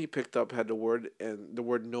first one he picked up had the word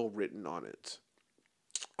 "no" written on it,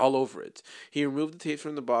 all over it. He removed the tapes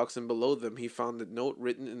from the box, and below them he found the note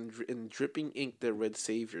written in dripping ink that read,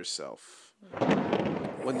 "Save yourself."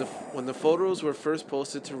 When the photos were first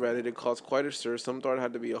posted to Reddit, it caused quite a stir. Some thought it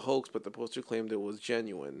had to be a hoax, but the poster claimed it was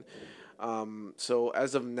genuine. So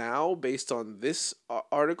as of now, based on this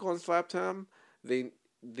article on Slaptam, they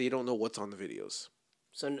don't know what's on the videos.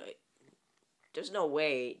 So there's no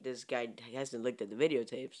way this guy hasn't looked at the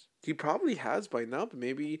videotapes. He probably has by now, but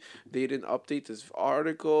maybe they didn't update this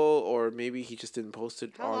article, or maybe he just didn't post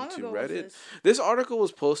it onto Reddit. This article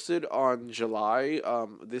was posted on July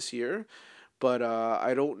this year. But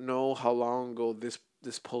I don't know how long ago this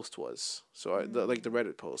post was. So the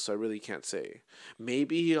Reddit post. So I really can't say.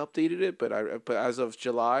 Maybe he updated it, but as of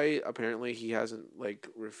July, apparently he hasn't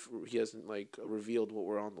revealed what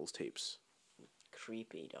were on those tapes.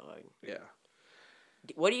 Creepy, dog. Yeah.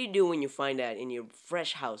 What do you do when you find that in your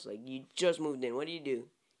fresh house? Like you just moved in. What do you do?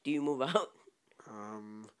 Do you move out?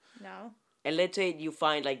 No. And let's say you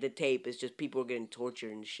find like the tape is just people getting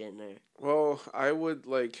tortured and shit in there. Well, I would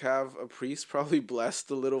like have a priest probably bless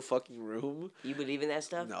the little fucking room. You believe in that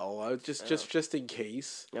stuff? No, I would just in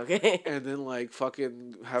case. Okay. And then like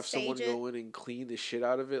fucking have someone Sage it. go in and clean the shit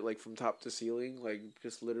out of it, like from top to ceiling, like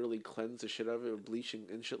just literally cleanse the shit out of it with bleach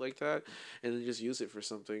and shit like that, and then just use it for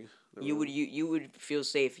something. The You room. would you would feel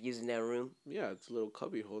safe using that room? Yeah, it's a little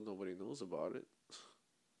cubby hole. Nobody knows about it.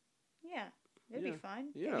 Yeah, it'd Yeah. be fine.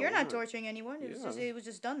 Yeah, You're why not not? torturing anyone. It was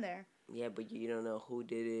just done there. Yeah, but you don't know who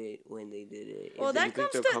did it, when they did it. Well, If that think comes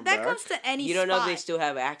they'll to come that back? comes to any you don't know if they spot. still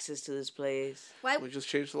have access to this place. Why? We just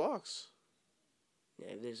change the locks. Yeah,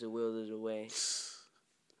 if there's a will, there's a way.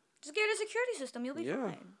 Just get a security system. You'll be Yeah.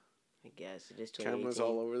 fine. I guess it is 2018. Cameras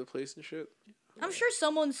all over the place and shit. I'm sure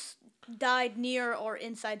someone's died near or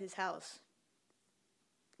inside this house.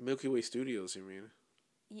 Milky Way Studios, you mean?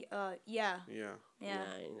 Yeah. Yeah. Yeah.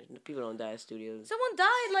 Nah, people don't die at studios. Someone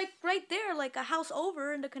died like right there, like a house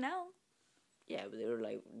over in the canal. Yeah, but they were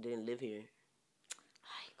like didn't live here.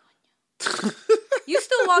 You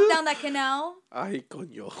still walk down that canal. Ay,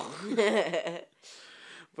 coño.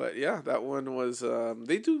 But yeah, that one was.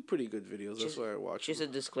 They do pretty good videos. That's Just- why I watch. Just a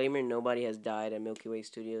them. disclaimer: nobody has died at Milky Way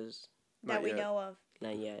Studios. That Not we yet. know of.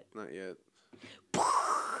 Not yet. Not yet.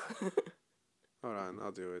 Hold on,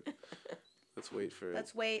 I'll do it. Let's wait for it.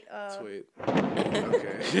 Let's wait. Let's wait.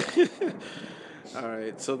 Okay. All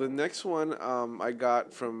right. So the next one I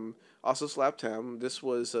got from also Slaptam. This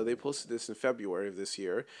was they posted this in February of this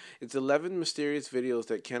year. It's 11 mysterious videos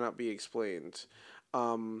that cannot be explained.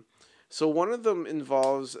 So one of them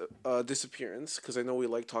involves disappearance, because I know we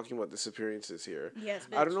like talking about disappearances here. Yes,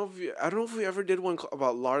 I don't know if we ever did one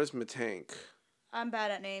about Lars Matank. I'm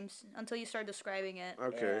bad at names until you start describing it.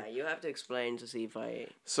 Okay. Yeah, you have to explain to see if I.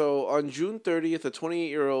 So on June 30th, a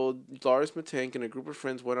 28-year-old Lars Matank and a group of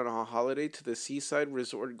friends went on a holiday to the seaside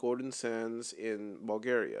resort Gordon Sands in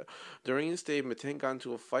Bulgaria. During his stay, Matank got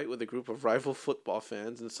into a fight with a group of rival football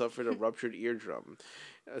fans and suffered a ruptured eardrum.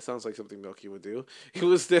 It sounds like something Milky would do. He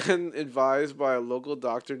was then advised by a local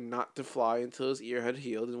doctor not to fly until his ear had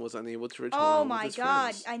healed and was unable to return Oh home my with his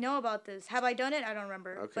god, friends. I know about this. Have I done it? I don't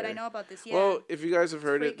remember. But I Okay. know about this. Yeah. Well, if you guys have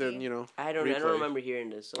heard it, then, freaky. you know, I don't replay. remember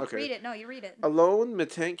hearing this. So. Okay. Read it. No, you read it. Alone,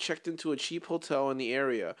 Matank checked into a cheap hotel in the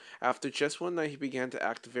area. After just one night, he began to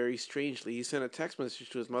act very strangely. He sent a text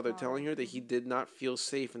message to his mother telling her that he did not feel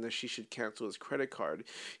safe and that she should cancel his credit card.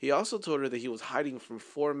 He also told her that he was hiding from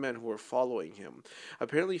 4 men who were following him.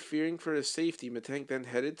 Apparently fearing for his safety, Matank then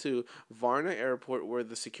headed to Varna Airport, where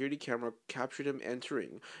the security camera captured him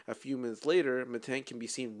entering. A few minutes later, Matank can be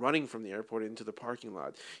seen running from the airport into the parking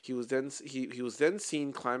lot. He was then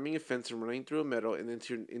seen climbing a fence and running through a meadow and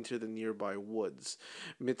into the nearby woods.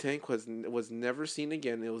 Matank was never seen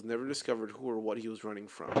again. It was never discovered who or what he was running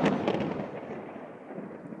from.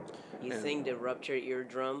 You And- think the ruptured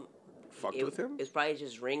eardrum Fucked with him? It's probably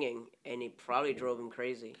just ringing, and it probably drove him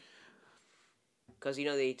crazy. Cause you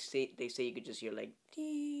know they say you could just hear like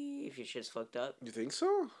 "Dee" if your shit's fucked up. You think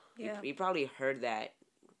so? Yeah. He probably heard that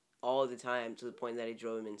all the time to the point that it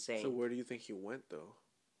drove him insane. So where do you think he went though?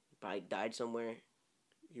 Probably died somewhere.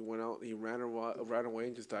 He went out. He ran away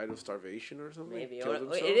and just died of starvation or something. Maybe Killed Or-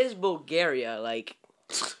 himself? it is Bulgaria. Like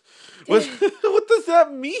What does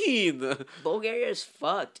that mean? Bulgaria is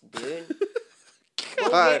fucked, dude.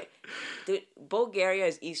 God. Dude, Bulgaria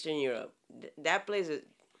is Eastern Europe. That place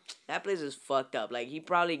is fucked up. Like he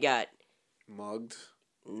probably got Mugged.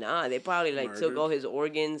 nah. They probably like took Murdered. all his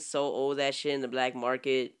organs, sold all that shit in the black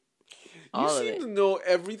market. You All of seem it. to know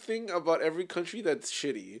everything about every country that's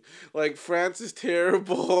shitty. Like France is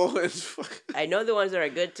terrible and fuck. I know the ones that are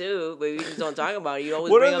good too, but we just don't talk about it. You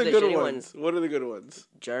always What bring are up the the good shitty ones? What are the good ones?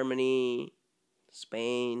 Germany,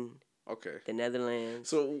 Spain, Okay. the Netherlands,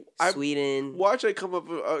 So I Sweden. watch. I come up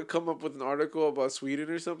with an article about Sweden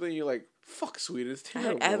or something. You're like, fuck Sweden, it's I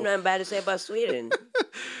terrible. have nothing bad to say about Sweden.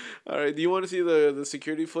 All right. Do you want to see the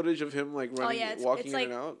security footage of him like running, yeah, it's walking in like-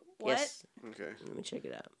 and out? What? Yes, Okay. let me check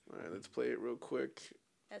it out. All right. Let's play it real quick.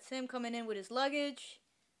 That's him coming in with his luggage,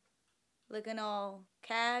 looking all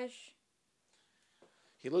cash.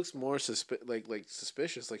 He looks more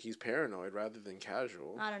suspicious, like he's paranoid rather than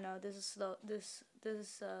casual. I don't know. This is slow. This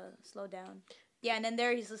is slow down. Yeah, and then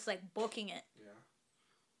there he's just like booking it.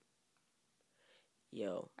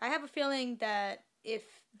 Yo, I have a feeling that if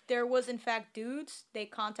there was in fact dudes, they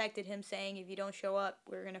contacted him saying, if you don't show up,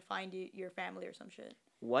 we're gonna find your family or some shit.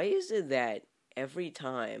 why is it that every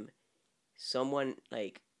time someone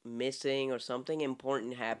like missing or something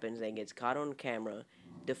important happens and gets caught on camera,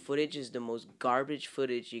 the footage is the most garbage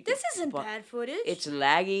footage you can. This isn't bad footage. It's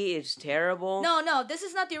laggy. It's terrible. No, this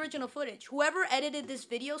is not the original footage. Whoever edited this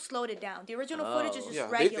video slowed it down. The original footage is just Yeah,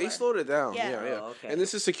 regular. they slowed it down. Yeah. Yeah, yeah. Oh, okay. And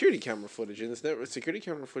this is security camera footage, and it's never security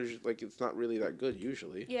camera footage. Like it's not really that good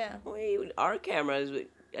usually. Yeah. Wait, with our cameras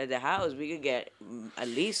at the house, we could get at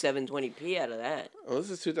least 720p out of that. Oh, this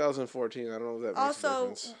is 2014. I don't know if that makes a Also,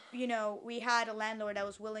 difference. we had a landlord that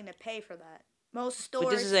was willing to pay for that. Most stores.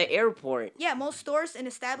 But this is an airport. Yeah, most stores and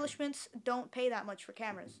establishments don't pay that much for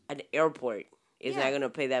cameras. An airport is Yeah. not gonna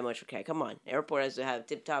pay that much for cameras. Come on, airport has to have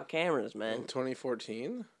tip top cameras, In man.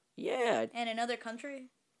 2014, Yeah, And another country?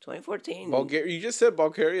 2014. Bulgaria. You just said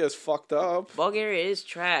Bulgaria is fucked up. Bulgaria is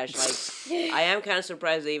trash. Like, I am kind of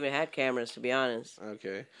surprised they even had cameras, to be honest.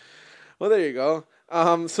 Okay. Well, there you go.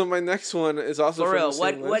 So my next one is also For from real, the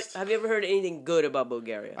what same what list. have you ever heard anything good about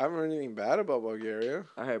Bulgaria? I haven't heard anything bad about Bulgaria.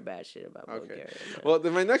 I heard bad shit about Okay. Bulgaria. Man. Well,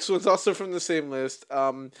 then my next one's also from the same list.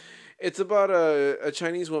 It's about a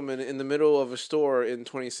Chinese woman in the middle of a store in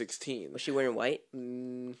 2016. Was she wearing white?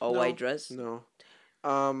 All No. white dress? No.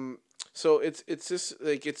 So it's just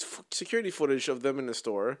like it's security footage of them in the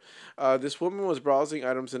store. This woman was browsing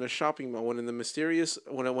items in a shopping mall when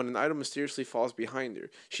an item mysteriously falls behind her.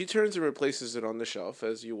 She turns and replaces it on the shelf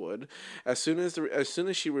as you would. As soon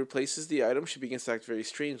as she replaces the item, she begins to act very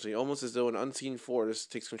strangely, almost as though an unseen force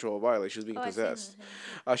takes control of her, like she's being I've seen possessed.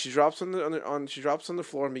 this. She drops on the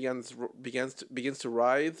floor and begins to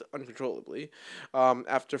writhe uncontrollably.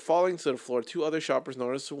 After falling to the floor, two other shoppers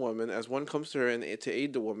notice the woman. As one comes to her and to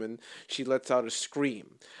aid the woman, she lets out a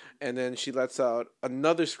scream, and then she lets out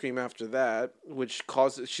another scream after that, which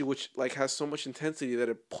has so much intensity that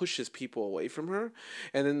it pushes people away from her.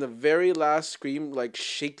 And then the very last scream like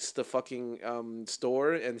shakes the fucking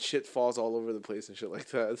store, and shit falls all over the place and shit like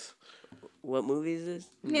that. What movie is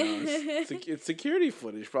this? It's security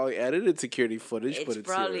footage, probably edited security footage, but it's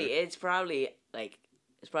probably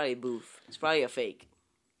a boof. It's probably a fake.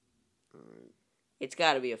 It's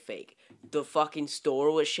got to be a fake. The fucking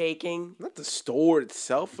store was shaking. Not the store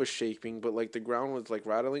itself was shaking, but like the ground was like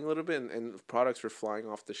rattling a little bit, and products were flying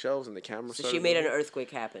off the shelves, and the camera. So she made an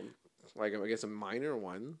earthquake happen. Like I guess a minor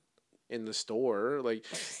one, in the store. Like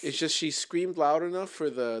it's just she screamed loud enough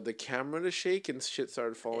for the camera to shake, and shit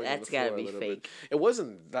started falling. That's on the floor gotta be a little fake. Bit. It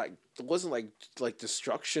wasn't like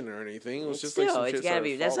destruction or anything. It was just Still, like some it's shit gotta started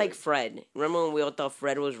be. That's like falling. Fred. Remember when we all thought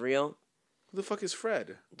Fred was real? Who the fuck is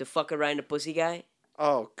Fred? The fucker riding the pussy guy.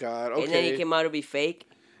 Oh God. Okay. And then he came out to be fake.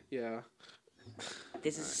 Yeah.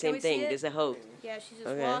 This is the Can same we see thing. it? This is a hoax. Yeah, she's just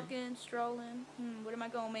Okay. walking, strolling. What am I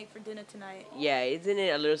gonna make for dinner tonight? Yeah, isn't it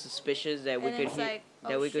a little suspicious that we And could it's hear like,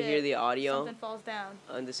 that oh, we could hear shit, the audio Something falls down.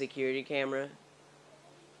 on the security camera?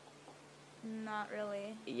 Not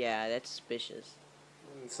really. Yeah, that's suspicious.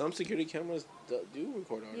 Some security cameras do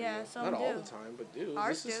record audio. Yeah, some Not all do. the time, but do.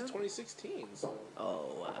 Ours This is do. 2016, so.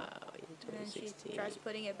 Oh wow, And then she 2016. tries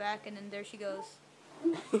putting it back, and then there she goes.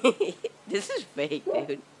 This is fake,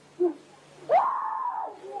 dude.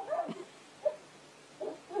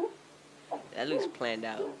 That looks planned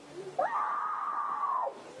out.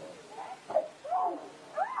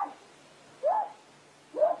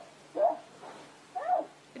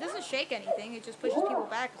 It doesn't shake anything. It just pushes people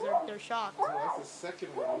back because they're shocked. That's the second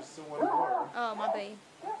one. There's still one more. Oh, my bad.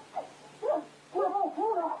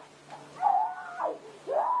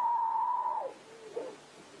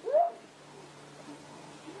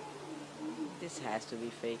 This has to be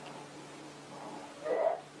fake.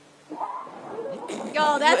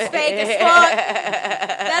 Yo, that's fake as fuck.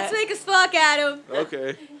 That's fake as fuck, Adam.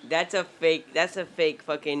 Okay. That's a fake. That's a fake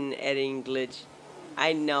fucking editing glitch.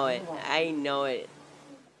 I know it. I know it.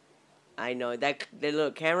 I know it. That the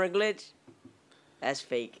little camera glitch. That's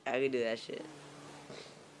fake. I could do that shit.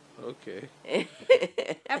 Okay.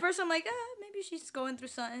 At first, I'm like, maybe she's going through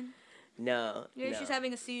something. No. Maybe no. she's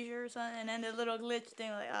having a seizure or something, and then the little glitch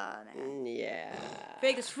thing, like, nah. Yeah.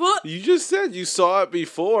 Fake as fuck. You just said you saw it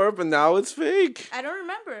before, but now it's fake. I don't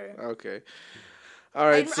remember. Okay. All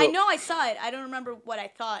right. I know I saw it. I don't remember what I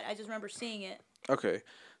thought. I just remember seeing it. Okay.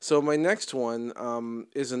 So my next one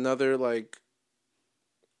is another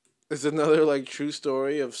true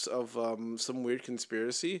story of some weird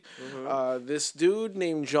conspiracy. This dude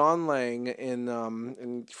named John Lang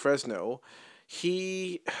in Fresno,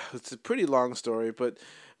 it's a pretty long story, but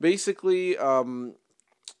basically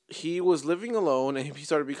he was living alone, and he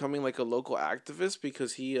started becoming like a local activist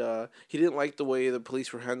because he didn't like the way the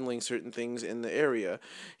police were handling certain things in the area.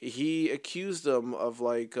 He accused them of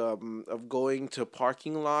of going to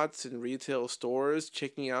parking lots and retail stores,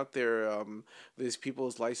 checking out these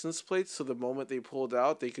people's license plates, so the moment they pulled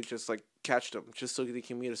out, they could just like catch them, just so they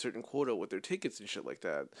can meet a certain quota with their tickets and shit like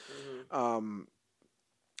that.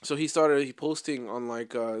 So he started posting on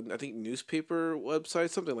like I think newspaper websites,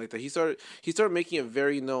 something like that. He started making it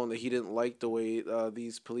very known that he didn't like the way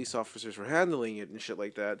these police officers were handling it and shit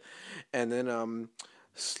like that. And then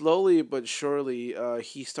slowly but surely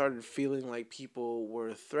he started feeling like people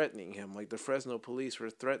were threatening him, like the Fresno police were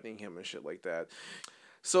threatening him and shit like that.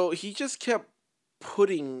 So he just kept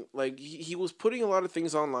putting like he was putting a lot of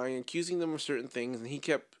things online, accusing them of certain things, and he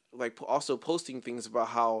kept like also posting things about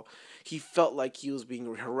how he felt like he was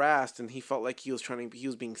being harassed and he felt like he was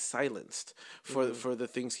being silenced for the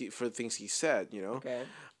things he said, you know. Okay.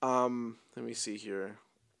 Let me see here.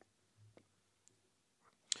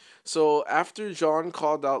 So after John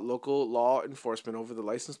called out local law enforcement over the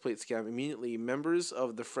license plate scam, immediately members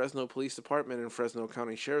of the Fresno Police Department and Fresno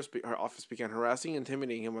County Sheriff's Office began harassing and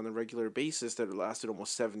intimidating him on a regular basis that lasted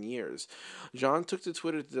almost 7 years. John took to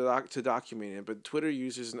Twitter to document it, but Twitter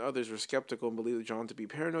users and others were skeptical and believed John to be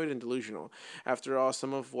paranoid and delusional. After all,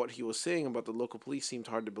 some of what he was saying about the local police seemed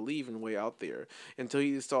hard to believe and way out there. Until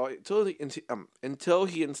he installed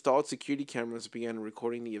security cameras and began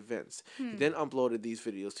recording the events. He then uploaded these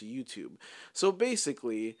videos to YouTube. So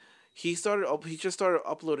basically, he just started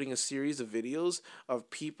uploading a series of videos of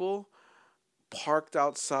people parked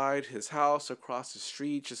outside his house across the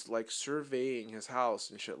street, just like surveying his house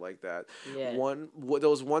and shit like that. Yeah. There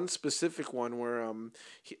was one specific one where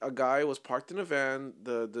a guy was parked in a van.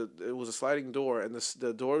 It was a sliding door, and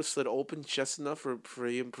the door slid open just enough for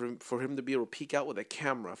him to be able to peek out with a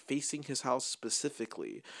camera facing his house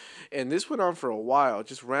specifically. And this went on for a while.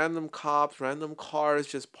 Just random cops, random cars,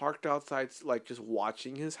 just parked outside, like just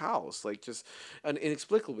watching his house, like just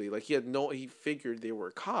inexplicably. Like he figured they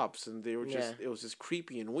were cops, and they were just. It was just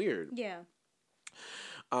creepy and weird. Yeah.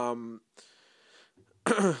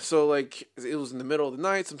 So like it was in the middle of the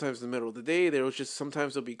night, sometimes in the middle of the day.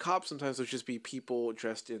 Sometimes there'll be cops, sometimes there'll just be people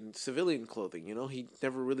dressed in civilian clothing. You know, he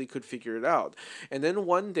never really could figure it out. And then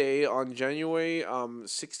one day on January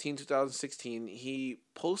 16, 2016, he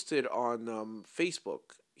posted on Facebook.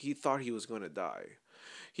 He thought he was going to die.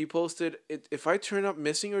 He posted, "If I turn up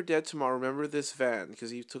missing or dead tomorrow, remember this van,"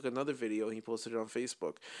 because he took another video and he posted it on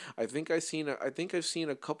Facebook. I think I've seen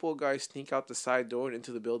a couple of guys sneak out the side door and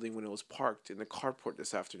into the building when it was parked in the carport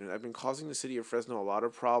this afternoon. I've been causing the city of Fresno a lot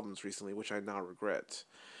of problems recently, which I now regret.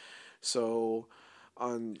 So,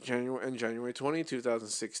 on January 20,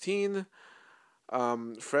 2016,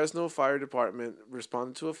 Fresno Fire Department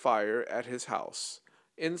responded to a fire at his house.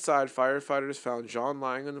 Inside, firefighters found John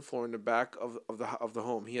lying on the floor in the back of the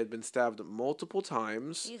home. He had been stabbed multiple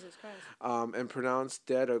times. Jesus Christ. And pronounced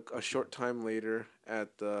dead a short time later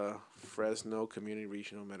at the Fresno Community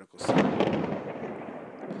Regional Medical Center.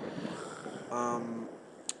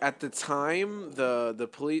 At the time,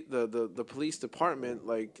 the police department,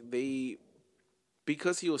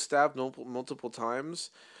 because he was stabbed multiple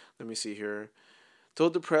times. Let me see here.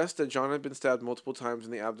 Told the press that John had been stabbed multiple times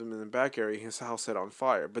in the abdomen and back area. His house set on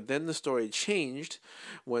fire. But then the story changed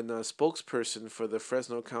when a spokesperson for the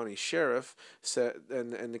Fresno County Sheriff said,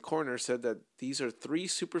 and the coroner said that these are 3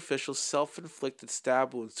 superficial self-inflicted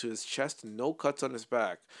stab wounds to his chest and no cuts on his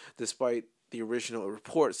back, despite the original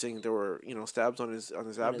report saying there were, stabs on his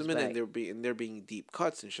abdomen and there being deep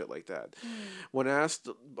cuts and shit like that. When asked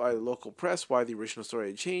by the local press why the original story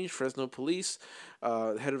had changed, Fresno Police,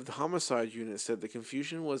 head of the homicide unit, said the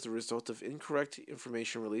confusion was the result of incorrect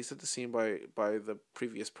information released at the scene by the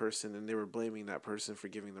previous person, and they were blaming that person for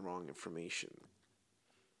giving the wrong information.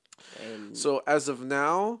 So as of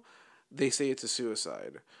now, they say it's a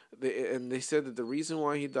suicide. They said that the reason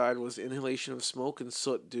why he died was inhalation of smoke and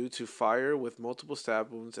soot due to fire with multiple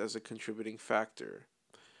stab wounds as a contributing factor.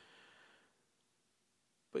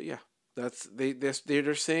 But yeah,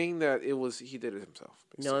 they're saying that he did it himself.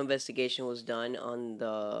 Basically. No investigation was done on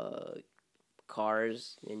the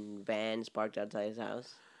cars and vans parked outside his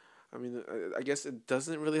house. I mean, I guess it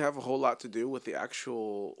doesn't really have a whole lot to do with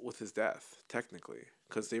with his death, technically,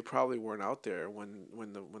 because they probably weren't out there when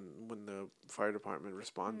the fire department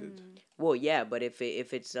responded. Well, yeah, but if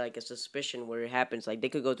it's like a suspicion where it happens, like they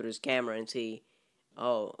could go through his camera and see,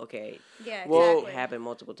 oh, okay, yeah, well, it happened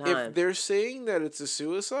multiple times. If they're saying that it's a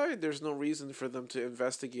suicide, there's no reason for them to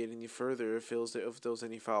investigate any further if there was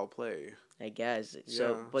any foul play. I guess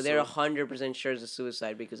so, Yeah, but they're 100% sure it's a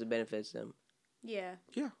suicide because it benefits them. Yeah.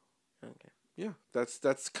 Yeah. Okay. Yeah,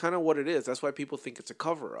 that's kind of what it is. That's why people think it's a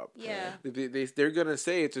cover-up. Yeah. They're going to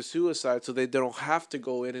say it's a suicide so they don't have to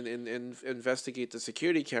go in and investigate the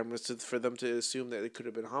security cameras for them to assume that it could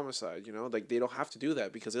have been homicide, Like, they don't have to do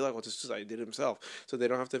that because they're like, well, it's a suicide. He did it himself. So they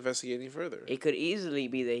don't have to investigate any further. It could easily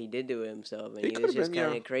be that he did do it himself and It he was could have just been,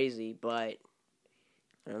 kind of crazy, but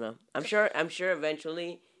I don't know. I'm sure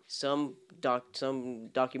eventually some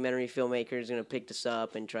documentary filmmaker is gonna pick this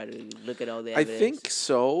up and try to look at all the I evidence. think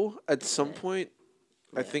so. At some point,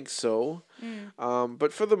 I think so.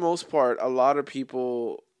 But for the most part, a lot of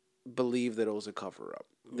people believe that it was a cover up.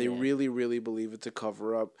 They really, really believe it's a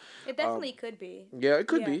cover up. It definitely could be. Yeah, it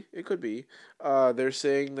could Yeah. be. It could be. They're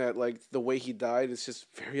saying that like the way he died is just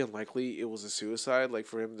very unlikely it was a suicide. Like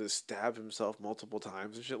for him to stab himself multiple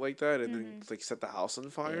times and shit like that, and then like set the house on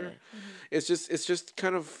fire. It's just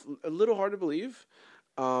kind of a little hard to believe.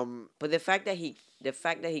 But the fact that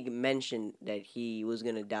he mentioned that he was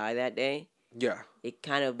gonna die that day, Yeah, it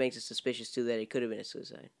kind of makes it suspicious too that it could have been a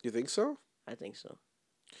suicide. you think so? I think so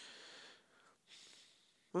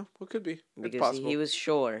Well, it could be. It's because possible. he was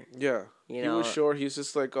sure. Yeah, You he know, was sure. He's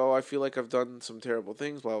just like, oh, I feel like I've done some terrible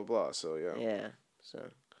things, blah blah blah. So yeah, Yeah. So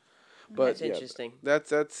but that's yeah, interesting.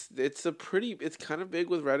 It's kind of big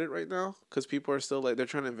with Reddit right now because people are still like they're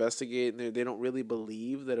trying to investigate and they don't really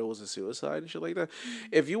believe that it was a suicide and shit like that.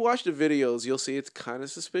 If you watch the videos, you'll see it's kind of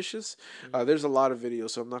suspicious. There's a lot of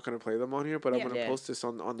videos, so I'm not gonna play them on here, but I'm Yeah. gonna Yeah. post this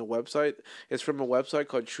on the website. It's from a website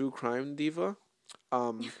called True Crime Diva.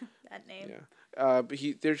 That name. Yeah. But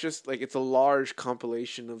there's just like it's a large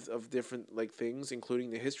compilation of different like things,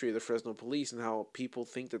 including the history of the Fresno police and how people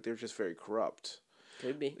think that they're just very corrupt.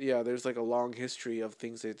 Could be. Yeah, there's like a long history of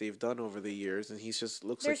things that they've done over the years, and he's just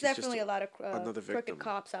looks There's like he's definitely just a lot of another victim. crooked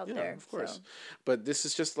cops out yeah, there. of course. So. But this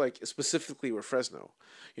is just like specifically with Fresno.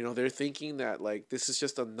 You know, they're thinking that like this is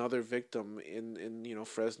just another victim in you know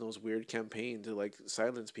Fresno's weird campaign to like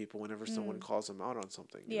silence people whenever someone calls them out on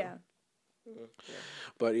something. you Yeah. know?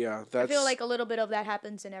 But yeah, I that's feel like a little bit of that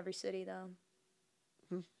happens in every city, though.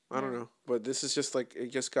 I don't know, but this is just like it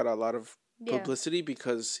just got a lot of Yeah. publicity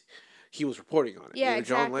because he was reporting on it. Yeah, you know,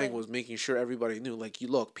 John Lang exactly. was making sure everybody knew. Like, you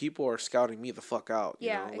look, people are scouting me the fuck out. You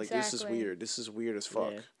Yeah, know? Like this is exactly. weird. This is weird as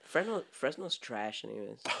fuck. Yeah. Fresno's trash,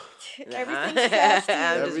 anyways. Everything's trash to you.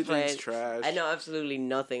 I'm just Everything's playing. trash. I know absolutely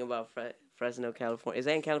nothing about Fresno, California. Is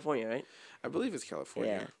that in California, right? I believe it's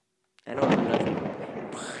California. Yeah. I know nothing.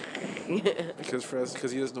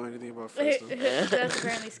 Because he doesn't know anything about Fresno. That's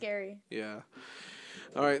apparently scary. Yeah.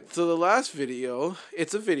 All right. So the last video,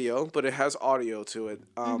 it's a video, but it has audio to it.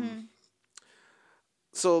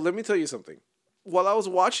 So let me tell you something. While I was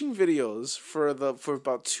watching videos for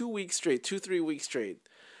about 2 weeks straight, 3 weeks straight,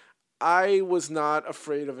 I was not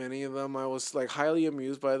afraid of any of them. I was like highly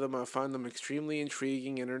amused by them. I found them extremely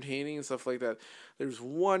intriguing, entertaining, and stuff like that. There's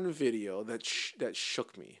one video that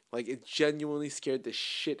shook me. Like it genuinely scared the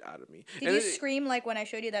shit out of me. Did And you it- scream like when I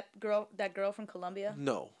showed you that girl from Colombia?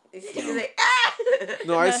 No. You're like, "Ah!"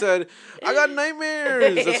 No, I said, I got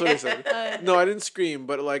nightmares. That's what I said. No, I didn't scream,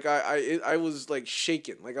 but like I was like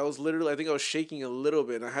shaking. Like I was literally, I think I was shaking a little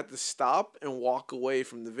bit, and I had to stop and walk away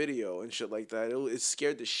from the video and shit like that. It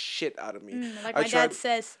scared the shit out of me. Like I my tried, dad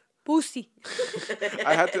says, pussy.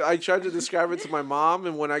 I tried to describe it to my mom,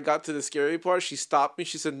 and when I got to the scary part, she stopped me.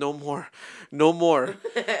 She said, "No more, no more."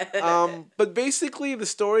 But basically, the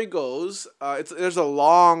story goes, there's a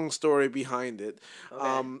long story behind it.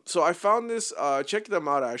 So I found this. Check them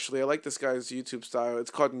out. Actually, I like this guy's YouTube style. It's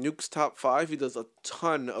called Nuke's Top 5. He does a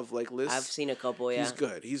ton of like lists. I've seen a couple. Yeah, He's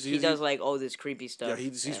good. He does like all this creepy stuff. Yeah,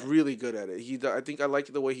 he's really good at it. I think I like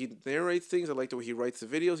the way he narrates things. I like the way he writes the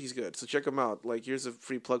videos. He's good. So check him out. Like here's a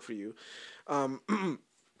free plug for you.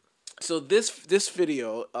 So this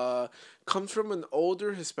video comes from an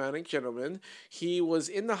older Hispanic gentleman. He was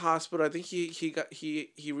in the hospital. I think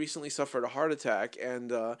he recently suffered a heart attack,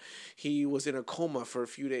 and he was in a coma for a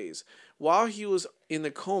few days. While he was in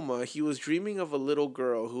the coma, he was dreaming of a little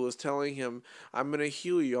girl who was telling him, "I'm gonna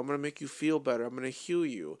heal you. I'm gonna make you feel better. I'm gonna heal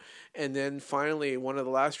you." And then finally, one of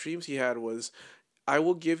the last dreams he had was, "I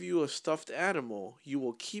will give you a stuffed animal. You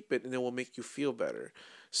will keep it, and it will make you feel better."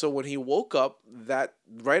 So when he woke up, that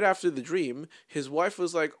right after the dream, his wife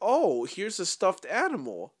was like, "Oh, here's a stuffed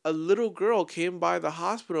animal. A little girl came by the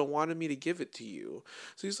hospital and wanted me to give it to you."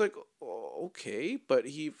 So he's like, "Oh, okay," but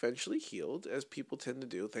he eventually healed, as people tend to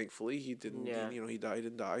do. Thankfully, he didn't. Yeah. He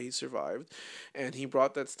didn't die. He survived, and he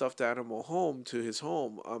brought that stuffed animal home to his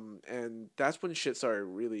home. And that's when shit started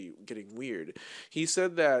really getting weird. He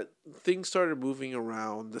said that things started moving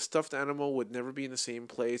around. The stuffed animal would never be in the same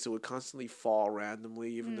place. It would constantly fall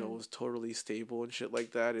randomly, even though it was totally stable and shit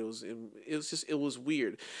like that. It was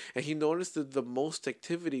weird, and he noticed that the most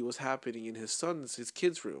activity was happening in his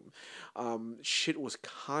kid's room. Shit was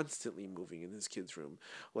constantly moving in his kid's room,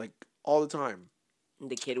 like all the time.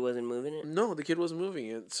 The kid wasn't moving it. No, the kid wasn't moving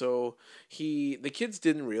it. So the kids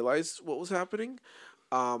didn't realize what was happening.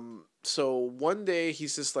 So one day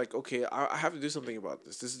he's just like, okay, I have to do something about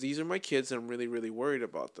this. These are my kids, and I'm really, really worried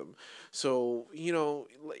about them. So,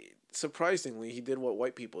 surprisingly, he did what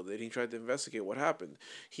white people did. He tried to investigate what happened.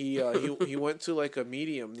 He went to like a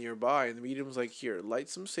medium nearby, and the medium's like, "Here, light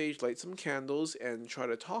some sage, light some candles, and try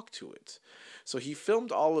to talk to it." So he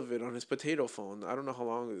filmed all of it on his potato phone. I don't know how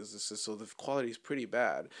long this is, so the quality is pretty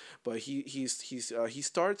bad. But he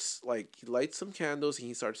starts like he lights some candles and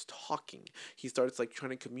he starts talking. He starts like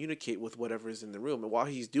trying to communicate with whatever is in the room, and while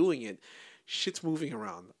he's doing it, shit's moving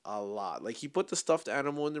around a lot. Like he put the stuffed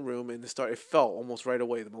animal in the room and it fell almost right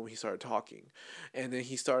away the moment he started talking, and then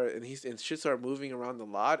shit started moving around a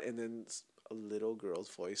lot, and then a little girl's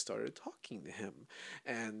voice started talking to him,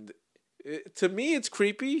 and to me it's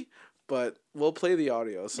creepy, but we'll play the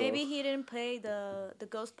audio. So maybe he didn't pay the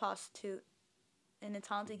ghost prostitute, and it's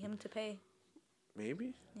haunting him to pay.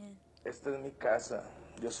 Maybe. Yeah. Esta es mi casa.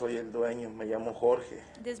 Yo soy el dueño. Me llamo Jorge.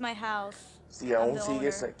 This is my house. Si aún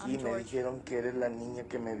sigues aquí, me dijeron que eres la niña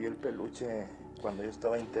que me dio el peluche cuando yo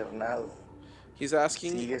estaba internado. He's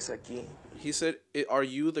asking. Sigues aquí. He said, "Are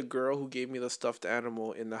you the girl who gave me the stuffed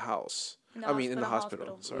animal in the house? In the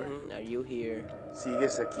hospital. Sorry. Mm-hmm. Are you here?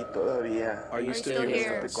 Sigues aquí todavía. Are you still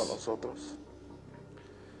here? Con nosotros.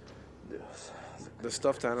 Dios. The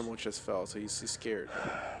stuffed animal just fell, so he's scared.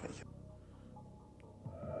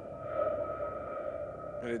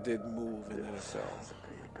 And it did move, and then it fell.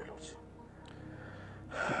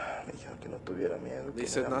 They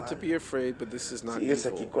said not to be afraid, but this is not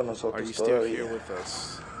evil. Are you still here with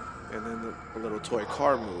us?" And then the little toy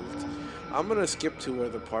car moved. I'm gonna skip to where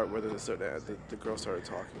the part where the girl started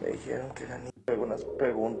talking.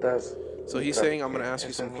 So he's saying, "I'm gonna ask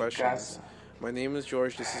you some questions. My name is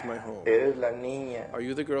George. This is my home. Are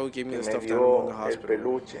you the girl who gave me the stuffed animal in the hospital?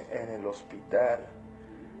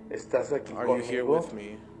 Are you here with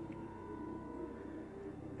me?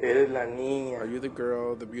 Are you the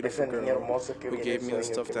girl, the beautiful girl who gave me the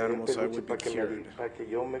stuffed animal so I would be cured?"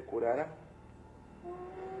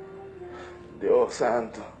 Dios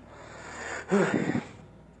santo.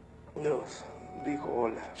 Dios dijo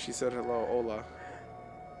hola. She said hello, hola.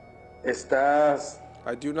 Estás.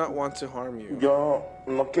 I do not want to harm you. Yo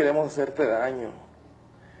no queremos hacerte daño.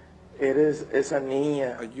 Eres esa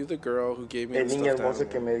niña. Are you the girl who gave me the niña stuffed hermosa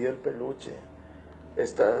animal? Que me dio el peluche.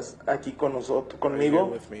 Estás aquí con nosotros, Are you here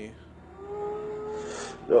conmigo. with me?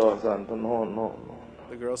 Dios santo, no.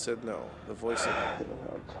 The girl said no. The voice said no.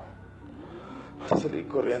 Salí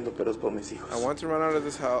corriendo, pero es por mis hijos. I want to run out of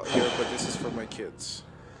this house here, but this is for my kids.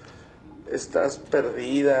 Estás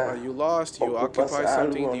perdida. Are you lost? Do you occupy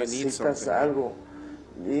something? Do you need something? Algo.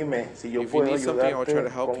 Dime, si yo If you puedo need something, I'll try to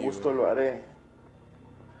ayudarte, help con you. gusto lo haré.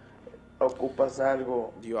 ¿Ocupas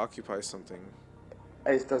algo? Do you occupy something?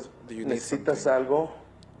 Do you need ¿Necesitas something? algo?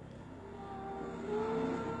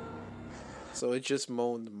 So it just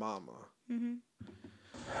moaned mama. Mm-hmm.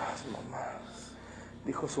 Su mamá.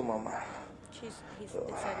 Dijo su mamá.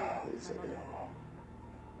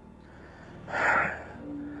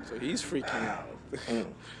 So he's freaking out.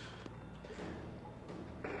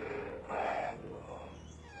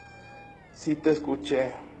 Sí te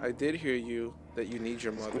escuché. I did hear you that you need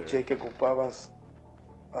your mother. Escuché que ocupabas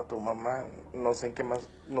a tu mamá. No sé en qué más,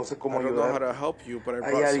 no sé cómo I don't know how ayudar. to help you, but I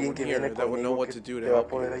Hay brought alguien someone que here viene that would know conmigo what que to do to te va a help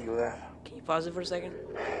poder you. ayudar. Can you pause it for a second?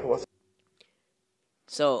 Vas-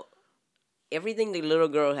 So, everything the little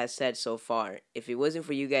girl has said so far, if it wasn't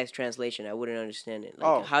for you guys' translation, I wouldn't understand it.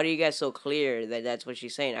 Like, how do you guys so clear that that's what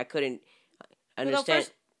she's saying? I couldn't understand.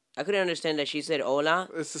 I couldn't understand that she said hola.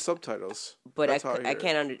 It's the subtitles. But That's how I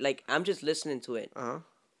can't I'm just listening to it. Uh-huh.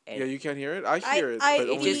 And Yeah, you can't hear it? I hear it. I- but it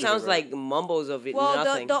It only just to sounds the right. like mumbles of it. Well,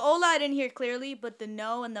 nothing. the hola I didn't hear clearly, but the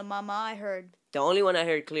no and the mama I heard. The only one I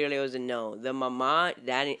heard clearly was the no. The mama,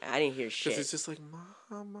 I didn't hear shit. Because it's just like,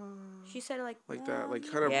 mama. She said it like That, like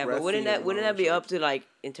kind of Yeah, but breathy wouldn't and that be shit. up to like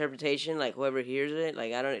interpretation? Like whoever hears it,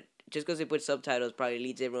 like I don't. Just because they put subtitles probably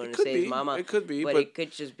leads everyone It to could say be. it's mama. It could be, but but it could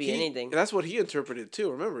just be he- anything. That's what he interpreted too.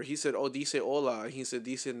 Remember, he said, "Oh, dice hola." He said,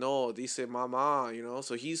 "Dice no." Dice mama. You know,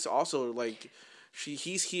 so he's also like,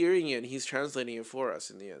 he's hearing it. And he's translating it for us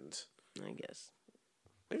in the end. I guess.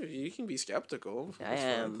 Maybe you can be skeptical. I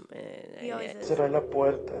am. He always is. Cerrar la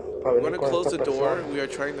puerta para We're venir gonna con close esta the door. persona We are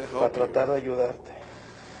trying to para help you. tratar de ayudarte.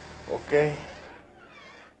 ¿Ok?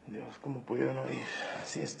 Dios, ¿cómo pudieron oír?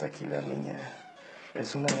 Sí está aquí la niña.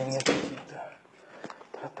 Es una niña chiquita.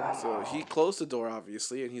 Tratamos. So he closed the door,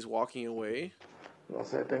 obviously, and he's walking away. No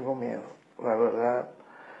sé, tengo miedo. La verdad,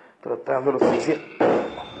 tratando lo suficiente.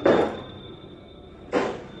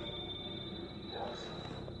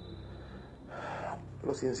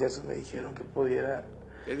 Los inciensos me dijeron que pudiera.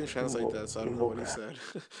 They didn't translate that, so I don't know what he said.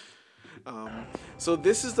 So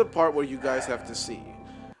this is the part where you guys have to see.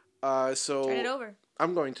 So Turn it over.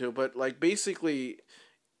 I'm going to, but like basically,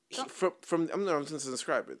 from I'm not going to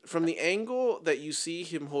describe it. From the angle that you see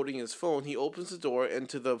him holding his phone, he opens the door, and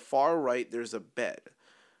to the far right there's a bed.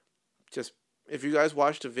 Just if you guys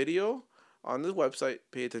watched the video on the website,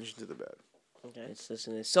 pay attention to the bed. Okay, let's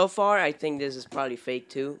listen to this. So far, I think this is probably fake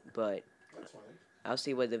too, but I'll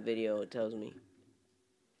see what the video tells me.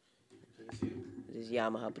 This is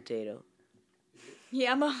Yamaha potato.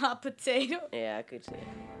 Yamaha potato. Yeah, I could say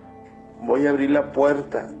it. Voy a abrir la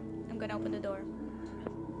puerta. I'm gonna open the door.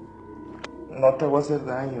 No te voy a hacer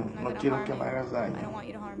daño. I'm not No gonna quiero harm que you. me hagas I don't daño. want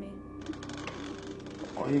you to harm me.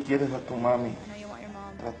 Oye, quieres a tu mami. I know you want your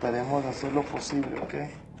mom. Trataremos de hacer lo posible, ¿ok?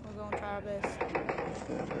 We're gonna try our best.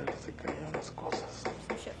 A ver, se cayeron las cosas.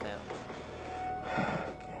 Some shit failed.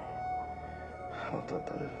 No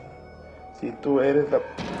trataré. Si tú eres la...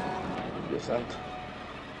 Dios santo.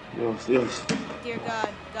 Dios. Dear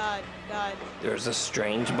God. There's a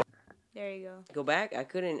strange. There you go. Go back. I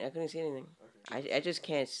couldn't see anything. I just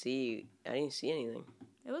can't see. I didn't see anything.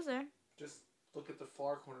 It was there. Just look at the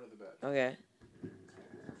far corner of the bed. Okay.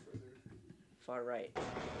 Far right.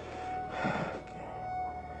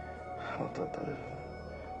 No trataré.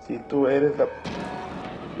 Si tú eres la...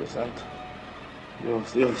 Dios santo.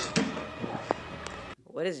 Dios.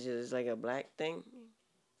 What is it? It's like a black thing.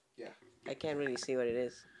 Yeah. I can't really see what it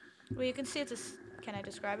is. Well, you can see it's a. Can I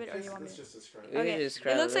describe it, or you want me? Let's just describe You it. can Okay.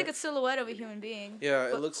 describe It looks like it. a silhouette of a human being. Yeah,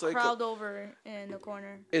 it but looks like crawled over in the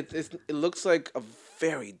corner. It looks like a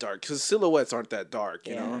very dark, because silhouettes aren't that dark,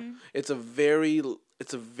 you Yeah. know. Mm-hmm.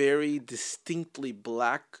 It's a very distinctly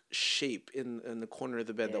black shape in the corner of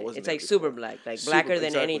the bed that wasn't. It's there like super before. black, like Super- blacker than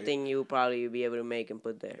exactly. anything you probably be able to make and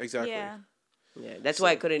put there. Exactly. Yeah. Yeah, that's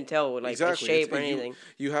why I couldn't tell like the shape It's- or anything.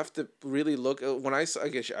 You have to really look. When I saw, I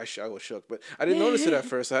guess I was shook, but I didn't notice it at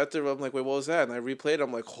first. I had to. I'm like, wait, what was that? And I replayed it.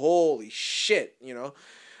 I'm like, holy shit, you know.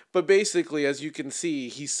 But basically, as you can see,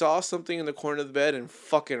 he saw something in the corner of the bed and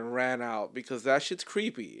fucking ran out because that shit's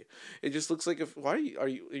creepy. It just looks like if. Why are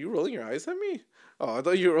you rolling your eyes at me? Oh, I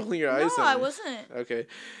thought you were rolling your eyes No, at me. I wasn't. Okay,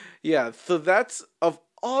 yeah. So that's of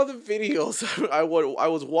all the videos I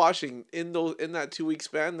was watching in that 2 week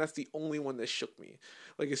span. That's the only one that shook me.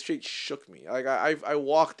 Like it straight shook me. Like I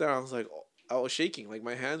walked down. I was like, I was shaking. Like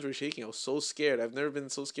my hands were shaking. I was so scared. I've never been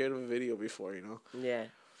so scared of a video before. You know. Yeah,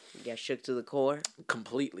 you got shook to the core.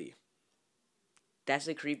 Completely. That's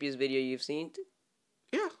the creepiest video you've seen.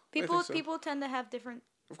 Yeah. I think so. People tend to have different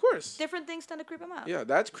Of course. things tend to creep them out. Yeah,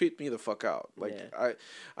 that's creeped me the fuck out. Like Yeah.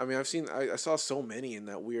 I mean, I saw so many in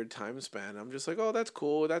that weird time span. I'm just like, oh, that's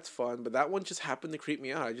cool, that's fun. But that one just happened to creep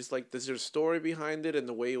me out. I just like there's a story behind it and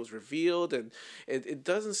the way it was revealed, and it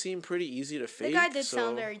doesn't seem pretty easy to fake. The guy did so...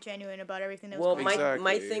 sound very genuine about everything that was Well, going my on.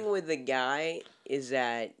 my Exactly. thing with the guy is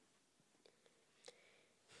that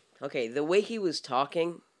okay, the way he was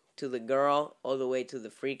talking to the girl all the way to the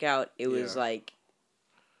freak out, it was Yeah. like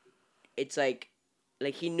it's like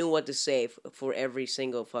he knew what to say for every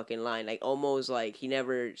single fucking line. Like almost like he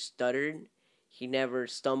never stuttered, he never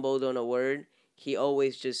stumbled on a word. He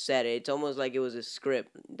always just said it. It's almost like it was a script.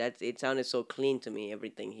 It sounded so clean to me,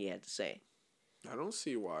 everything he had to say. I don't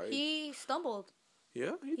see why. He stumbled.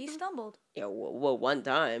 Yeah. He stumbled. Yeah, well, one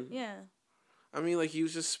time. Yeah. I mean, like he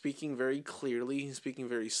was just speaking very clearly. He's speaking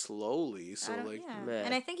very slowly. So I don't- like. yeah. Yeah.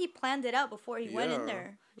 And I think he planned it out before he went in Yeah.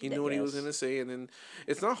 there. He knew what he was Yes. gonna say, and then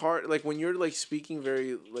it's not hard. Like when you're like speaking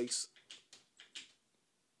very like.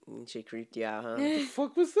 She creeped you out, huh? The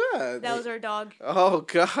fuck was that? That was our dog. Oh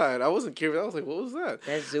God, I wasn't curious. I was like, what was that?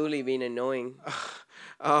 That's Zuli being annoying.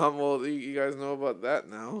 Well, you guys know about that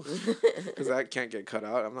now, because that can't get cut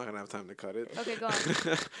out. I'm not gonna have time to cut it. Okay, go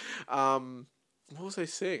on. What was I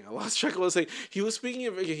saying? I lost track of what I was saying. He was speaking.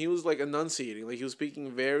 He was like enunciating. Like he was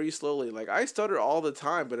speaking very slowly. Like I stutter all the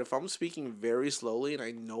time, but if I'm speaking very slowly and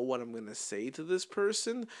I know what I'm gonna say to this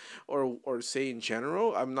person, or say in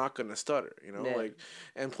general, I'm not gonna stutter. You know, Yeah. like,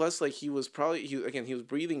 and plus, like he was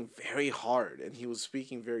breathing very hard and he was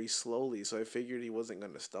speaking very slowly. So I figured he wasn't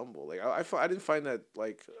gonna stumble. Like I didn't find that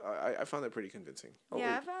like I found that pretty convincing.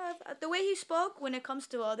 Yeah, the way he spoke when it comes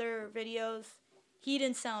to other videos, he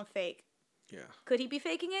didn't sound fake. Yeah. Could he be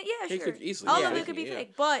faking it? Yeah, He sure. could easily All be of it faking could be it, yeah.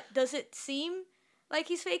 fake. But does it seem like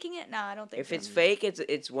he's faking it? Nah, I don't think If so. it's fake,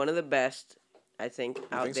 it's one of the best, I think,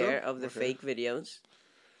 out think so? there of the Okay. fake videos.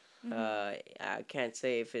 I can't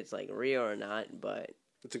say if it's like real or not, but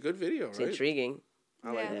It's a good video, it's right? intriguing.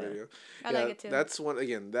 I like Yeah. the video. I like it too. That's one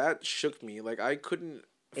again. That shook me. Like I couldn't.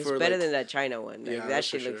 It's for, better like- than that China one. Like, Yeah, that that's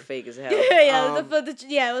shit for looked sure. fake as hell. yeah, Um,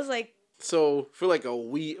 it was like So for like a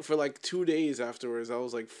week, for like 2 days afterwards, I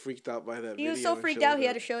was like freaked out by that. He video was so and freaked shit out like he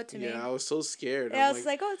had that. to show it to me. Yeah, I was so scared. Yeah, I I'm was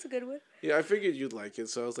like, oh, it's a good one. yeah, I figured you'd like it,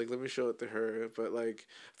 so I was like, let me show it to her. But like,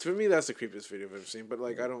 for me, that's the creepiest video I've ever seen. But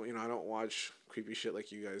like, I don't watch creepy shit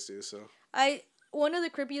like you guys do. So One of the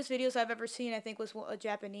creepiest videos I've ever seen, I think, was a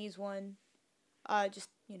Japanese one. Just,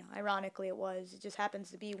 ironically it was. It just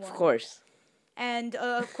happens to be one. Of course. And,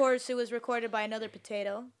 of course, it was recorded by another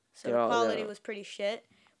potato. So They're the all- quality they're- was pretty shit.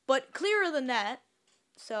 But clearer than that.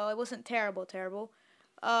 So it wasn't terrible.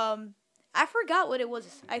 I forgot what it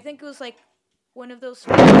was. I think it was like one of those... she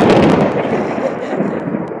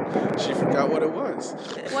forgot what it was.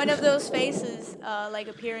 One of those faces, like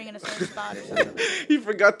appearing in a certain spot or something. He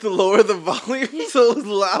forgot to lower the volume, so it was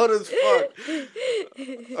loud as fuck.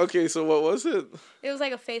 Okay, so what was it? It was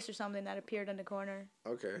like a face or something that appeared in the corner.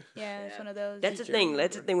 Okay. Yeah, it's one of those. That's the thing.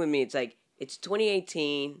 That's the thing with me. It's like it's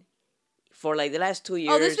 2018. For like the last 2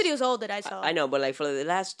 years. Oh, this video's old that I saw. I know, but like for the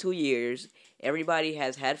last 2 years, everybody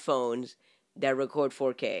has had phones that record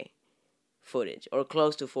 4K footage or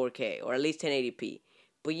close to 4K or at least 1080p.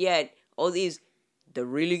 But yet, all the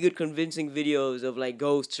really good convincing videos of like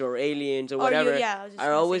ghosts or aliens or whatever I was just are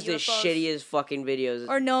gonna always say the UFOs. shittiest fucking videos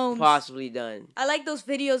Or gnomes. possibly done. I like those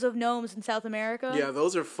videos of gnomes in South America. Yeah,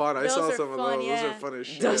 those are fun. I Those saw are some of fun, those. yeah. Those are fun as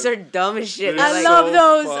shit. Those are dumb as shit. They're I Like, love so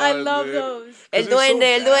those. fun, I love dude. those. El 'Cause they're so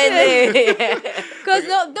duende, el bad. duende. Because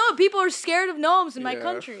no, people are scared of gnomes in my Yeah.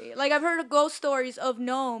 country. Like, I've heard of ghost stories of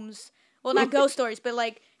gnomes. Well, not ghost stories, but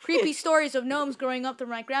like creepy stories of gnomes growing up through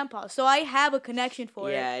my grandpa. So I have a connection for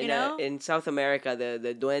Yeah, it, you know? in South America,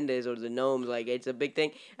 the duendes or the gnomes, like, it's a big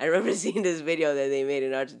thing. I remember seeing this video that they made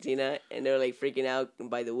in Argentina, and they were, like, freaking out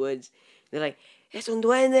by the woods. They're like, es un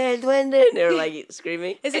duende, el duende, and they were, like,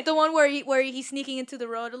 screaming. Is it the one where he's sneaking into the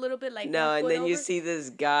road a little bit? Like No, one and foot then you over? see this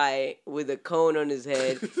guy with a cone on his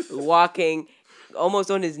head, walking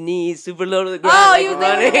almost on his knees, super low to the ground, Oh, like, you think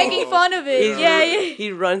running. we're making fun of it. Yeah.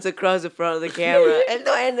 He runs across the front of the camera. El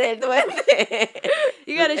duende, el duende.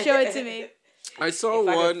 You gotta show it to me. I saw If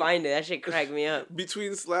I one could find it, that shit cracked me up.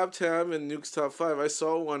 between Slab Tam and Nuke's Top 5. I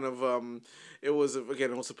saw one of it was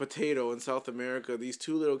a potato in South America. These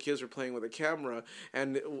two little kids were playing with a camera,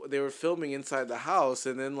 and they were filming inside the house.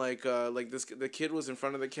 And then the kid was in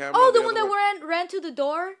front of the camera. Oh, the other one that ran to the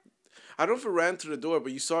door? I don't know if it ran through the door,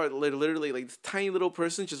 but you saw it literally like this tiny little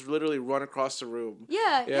person just literally run across the room.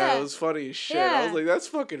 Yeah. It was funny as shit. I Yeah. was like, that's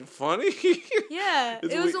fucking funny. Yeah.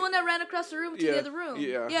 It's It was weird. the one that ran across the room to the other room.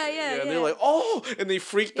 Yeah. Yeah. And they're like, oh, and they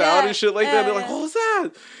freaked Yeah, out and shit like that. They're like, yeah. what was that?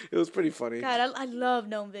 It was pretty funny. God, I love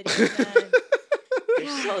gnome videos, man.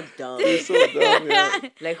 They're so dumb. They're so dumb, yeah.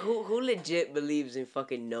 Like, who legit believes in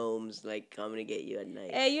fucking gnomes, like, coming to get you at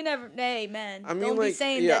night? Hey, man. I mean, don't be like,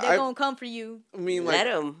 saying yeah, that they're I- gonna come for you. I mean, Let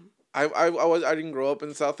like, them. I didn't grow up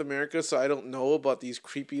in South America, so I don't know about these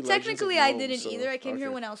creepy legends. Technically, of I gnomes, didn't so- either. I came here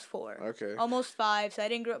okay. when I was 4. Okay. Almost 5, so I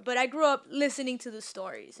didn't grow up. But I grew up listening to the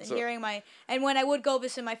stories and So- hearing and when I would go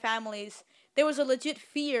visit my families, there was a legit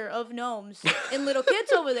fear of gnomes and little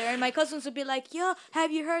kids over there. And my cousins would be like, yo,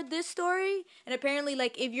 have you heard this story? And apparently,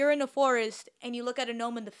 like, if you're in a forest and you look at a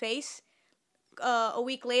gnome in the face, a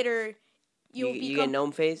week later, You get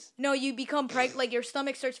gnome face? No, you become pregnant. Like, your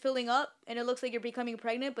stomach starts filling up, and it looks like you're becoming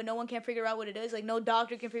pregnant, but no one can figure out what it is. Like, no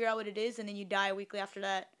doctor can figure out what it is, and then you die a week after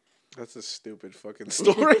that. That's a stupid fucking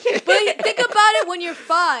story. But think about it when you're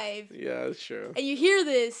 5, Yeah, that's true. and you hear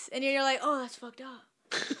this, and you're like, oh, that's fucked up.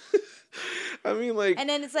 I mean, like, And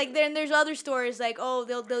then it's like, then there's other stories like, oh,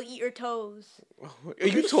 they'll eat your toes.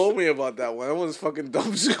 you told me about that one. That one's fucking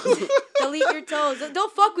dumb too. They'll eat your toes. They'll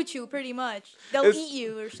fuck with you, pretty much. They'll It's- eat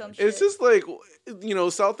you or some shit. It's just like,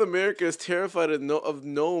 South America is terrified of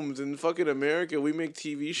gnomes. In fucking America, we make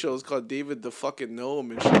TV shows called David the fucking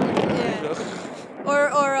Gnome and shit like that. Yeah. You know?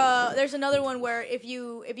 Or there's another one where if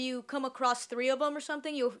you come across 3 of them or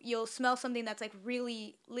something, you'll smell something that's like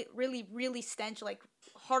really stench, like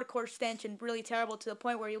hardcore stench and really terrible to the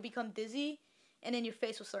point where you'll become dizzy, and then your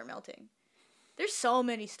face will start melting. There's so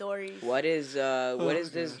many stories. What is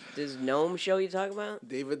this gnome show you talk about?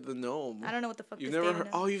 David the Gnome. I don't know what the fuck. You've this never David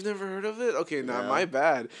heard? knows. Oh, you've never heard of it? Okay, nah, No. my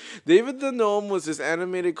bad. David the Gnome was this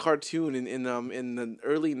animated cartoon in the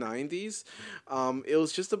early '90s. It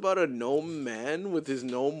was just about a gnome man with his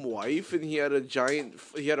gnome wife, and he had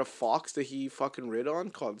a fox that he fucking rid on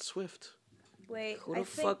called Swift. Wait, Who I the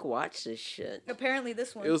think fuck watched this shit? apparently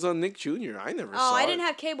this one. It was on Nick Jr. I never Oh, saw it. I didn't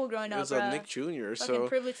have cable growing It up, was bruh. on Nick Jr. Fucking So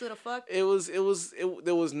privileged little fuck. there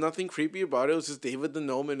was nothing creepy about it. It was just David the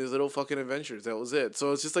Gnome and his little fucking adventures. That was it.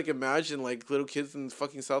 So it's just like, imagine like little kids in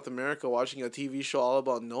fucking South America watching a TV show all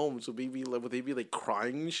about gnomes. Would they be like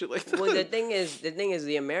crying and shit like that? Well, the thing is,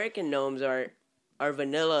 the American gnomes are are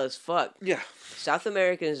vanilla as fuck. Yeah. South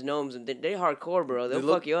Americans gnomes, they're hardcore, bro. They'll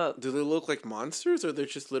fuck you up. Do they look like monsters, or they're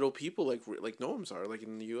just little people like gnomes are, like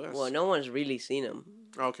in the U.S.? Well, no one's really seen them.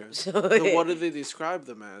 Okay. So then what do they describe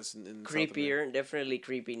them as? In creepier, definitely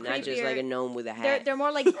creepy. Not just like a gnome with a They're hat. they're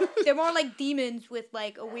more like demons with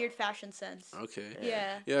like a weird fashion sense. Okay.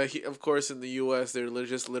 Yeah. Yeah. Of course, in the U.S., they're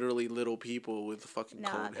just literally little people with fucking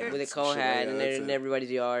cone hats. With a cone hat, and they're in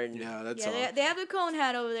everybody's yard. Yeah, that's Yeah, all. they have the cone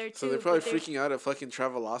hat over there too. So they're probably but freaking out at fucking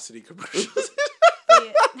Travelocity commercials.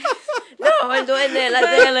 No, el duende, la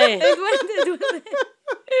tele. El duende.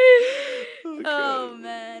 Oh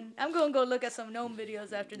man, I'm gonna go look at some gnome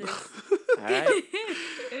videos after this. All right.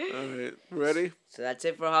 All right, ready? So that's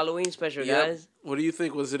it for Halloween special, Yep. guys. What do you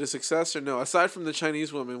think? Was it a success or no? Aside from the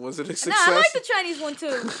Chinese woman, was it a success? Nah, I like the Chinese one too.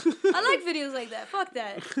 I like videos like that. Fuck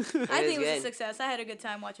that. I think it was a good. success. I had a good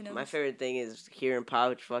time watching them. My favorite thing is hearing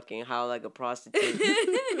Pouch fucking howl like a prostitute.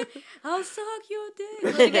 I'll suck your dick. Do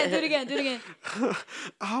it again.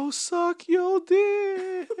 I'll suck your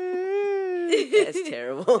dick. That's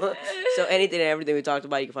terrible. So anything and everything we talked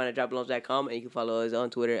about, you can find at droploads.com, and you can follow us on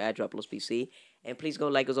Twitter at droploadspc. And please go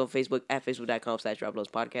like us on Facebook at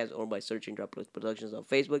facebook.com/droploadspodcast, or by searching Droploads Productions on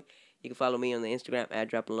Facebook. You can follow me on the Instagram at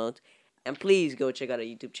droploads. And please go check out our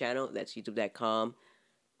YouTube channel. That's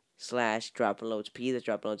youtube.com/droploadsp. That's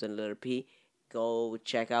droploads and the letter P. Go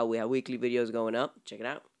check out. We have weekly videos going up. Check it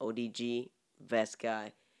out. ODG, Vest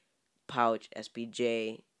Guy, Pouch,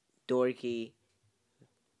 SPJ, Dorky.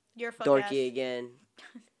 You're fuck Dorky ass. again.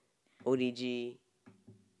 ODG.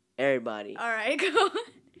 Everybody. All right, go.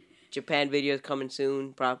 Japan videos coming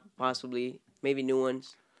soon, possibly. Maybe new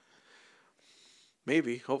ones.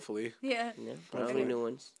 Maybe, hopefully. Yeah. Probably new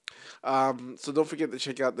ones. So don't forget to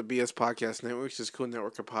check out the BS Podcast Network, which is a cool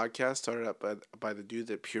network of podcasts started up by the dude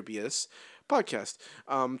at Pure BS Podcast.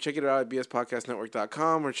 Check it out at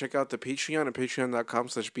bspodcastnetwork.com, or check out the Patreon at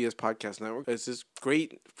patreon.com/bspodcastnetwork. It's this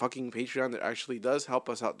great fucking Patreon that actually does help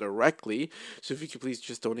us out directly. So if you could please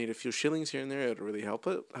just donate a few shillings here and there, it'll really help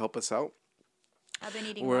us out. I've been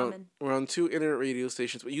eating We're ramen. we're on 2 internet radio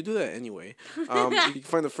stations, but you do that anyway. You can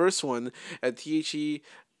find the first one at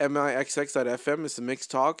THEMIXX.FM. It's the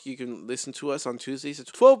Mixed Talk. You can listen to us on Tuesdays at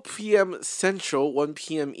 12 p.m. Central, 1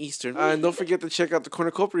 p.m. Eastern. And don't forget to check out the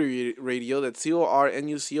Cornucopia Radio. That's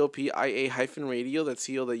CORNUCOPIA-radio. That's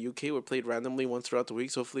CO.UK. We're played randomly once throughout the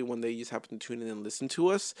week. So hopefully one day you just happen to tune in and listen to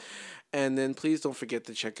us. And then please don't forget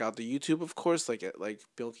to check out the YouTube, of course, like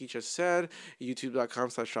Bilky just said,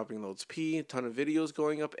 youtube.com/droppingloadsp. A ton of videos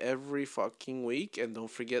going up every fucking week. And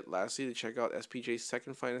don't forget, lastly, to check out SPJ's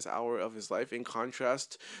second finest hour of his life, in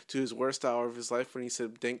contrast to his worst hour of his life when he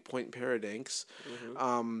said dank point paradanks.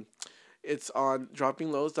 It's on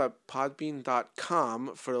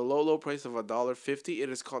droppingloads.podbean.com for the low price of $1.50. It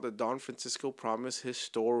is called the Don Francisco Promise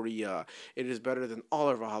Historia. It is better than all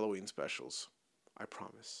of our Halloween specials. I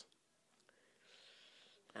promise.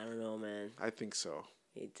 I don't know, man. I think so.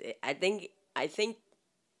 I think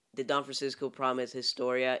the Don Francisco Promise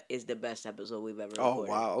Historia is the best episode we've ever recorded.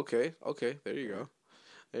 Oh, wow. Okay. There you go.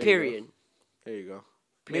 Period. There you go.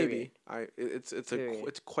 Period. Maybe.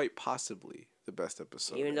 It's quite possibly the best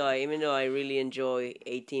episode. Even though I really enjoy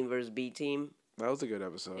A Team versus B Team. That was a good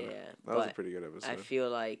episode. Yeah. That was a pretty good episode. I feel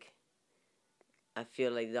like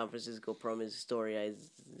Don Francisco Promise Historia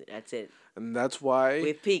that's it. And that's why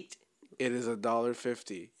we've peaked. It is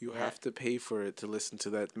 $1.50. You have to pay for it to listen to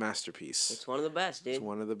that masterpiece. It's one of the best, dude. It's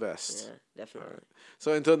one of the best. Yeah, definitely. Right.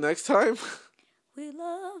 So until next time. We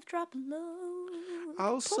love dropping low.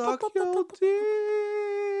 I'll suck your dick.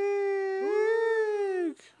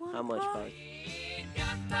 How much, bud?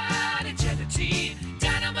 Gunpowder, gelatine,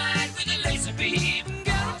 dynamite with a laser beam,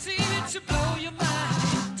 guaranteed to blow your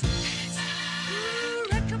mind. Ooh,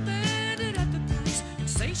 recommended at the price,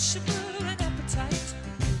 insatiable and appetite.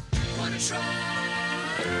 Wanna try?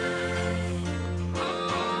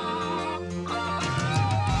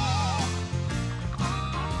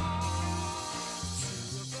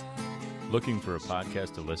 Looking for a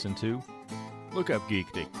podcast to listen to? Look up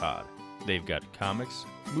Geek Dig Pod. They've got comics,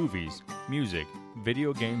 movies, music,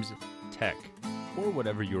 video games, tech, or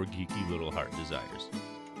whatever your geeky little heart desires.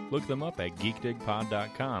 Look them up at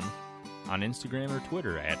geekdigpod.com, on Instagram or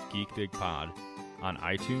Twitter at geekdigpod, on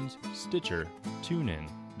iTunes, Stitcher, TuneIn,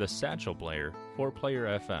 the Satchel Player, or Player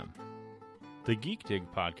FM. The Geek Dig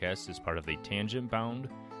podcast is part of the Tangent Bound,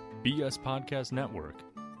 BS Podcast Network,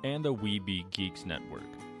 and the We Be Geeks Network.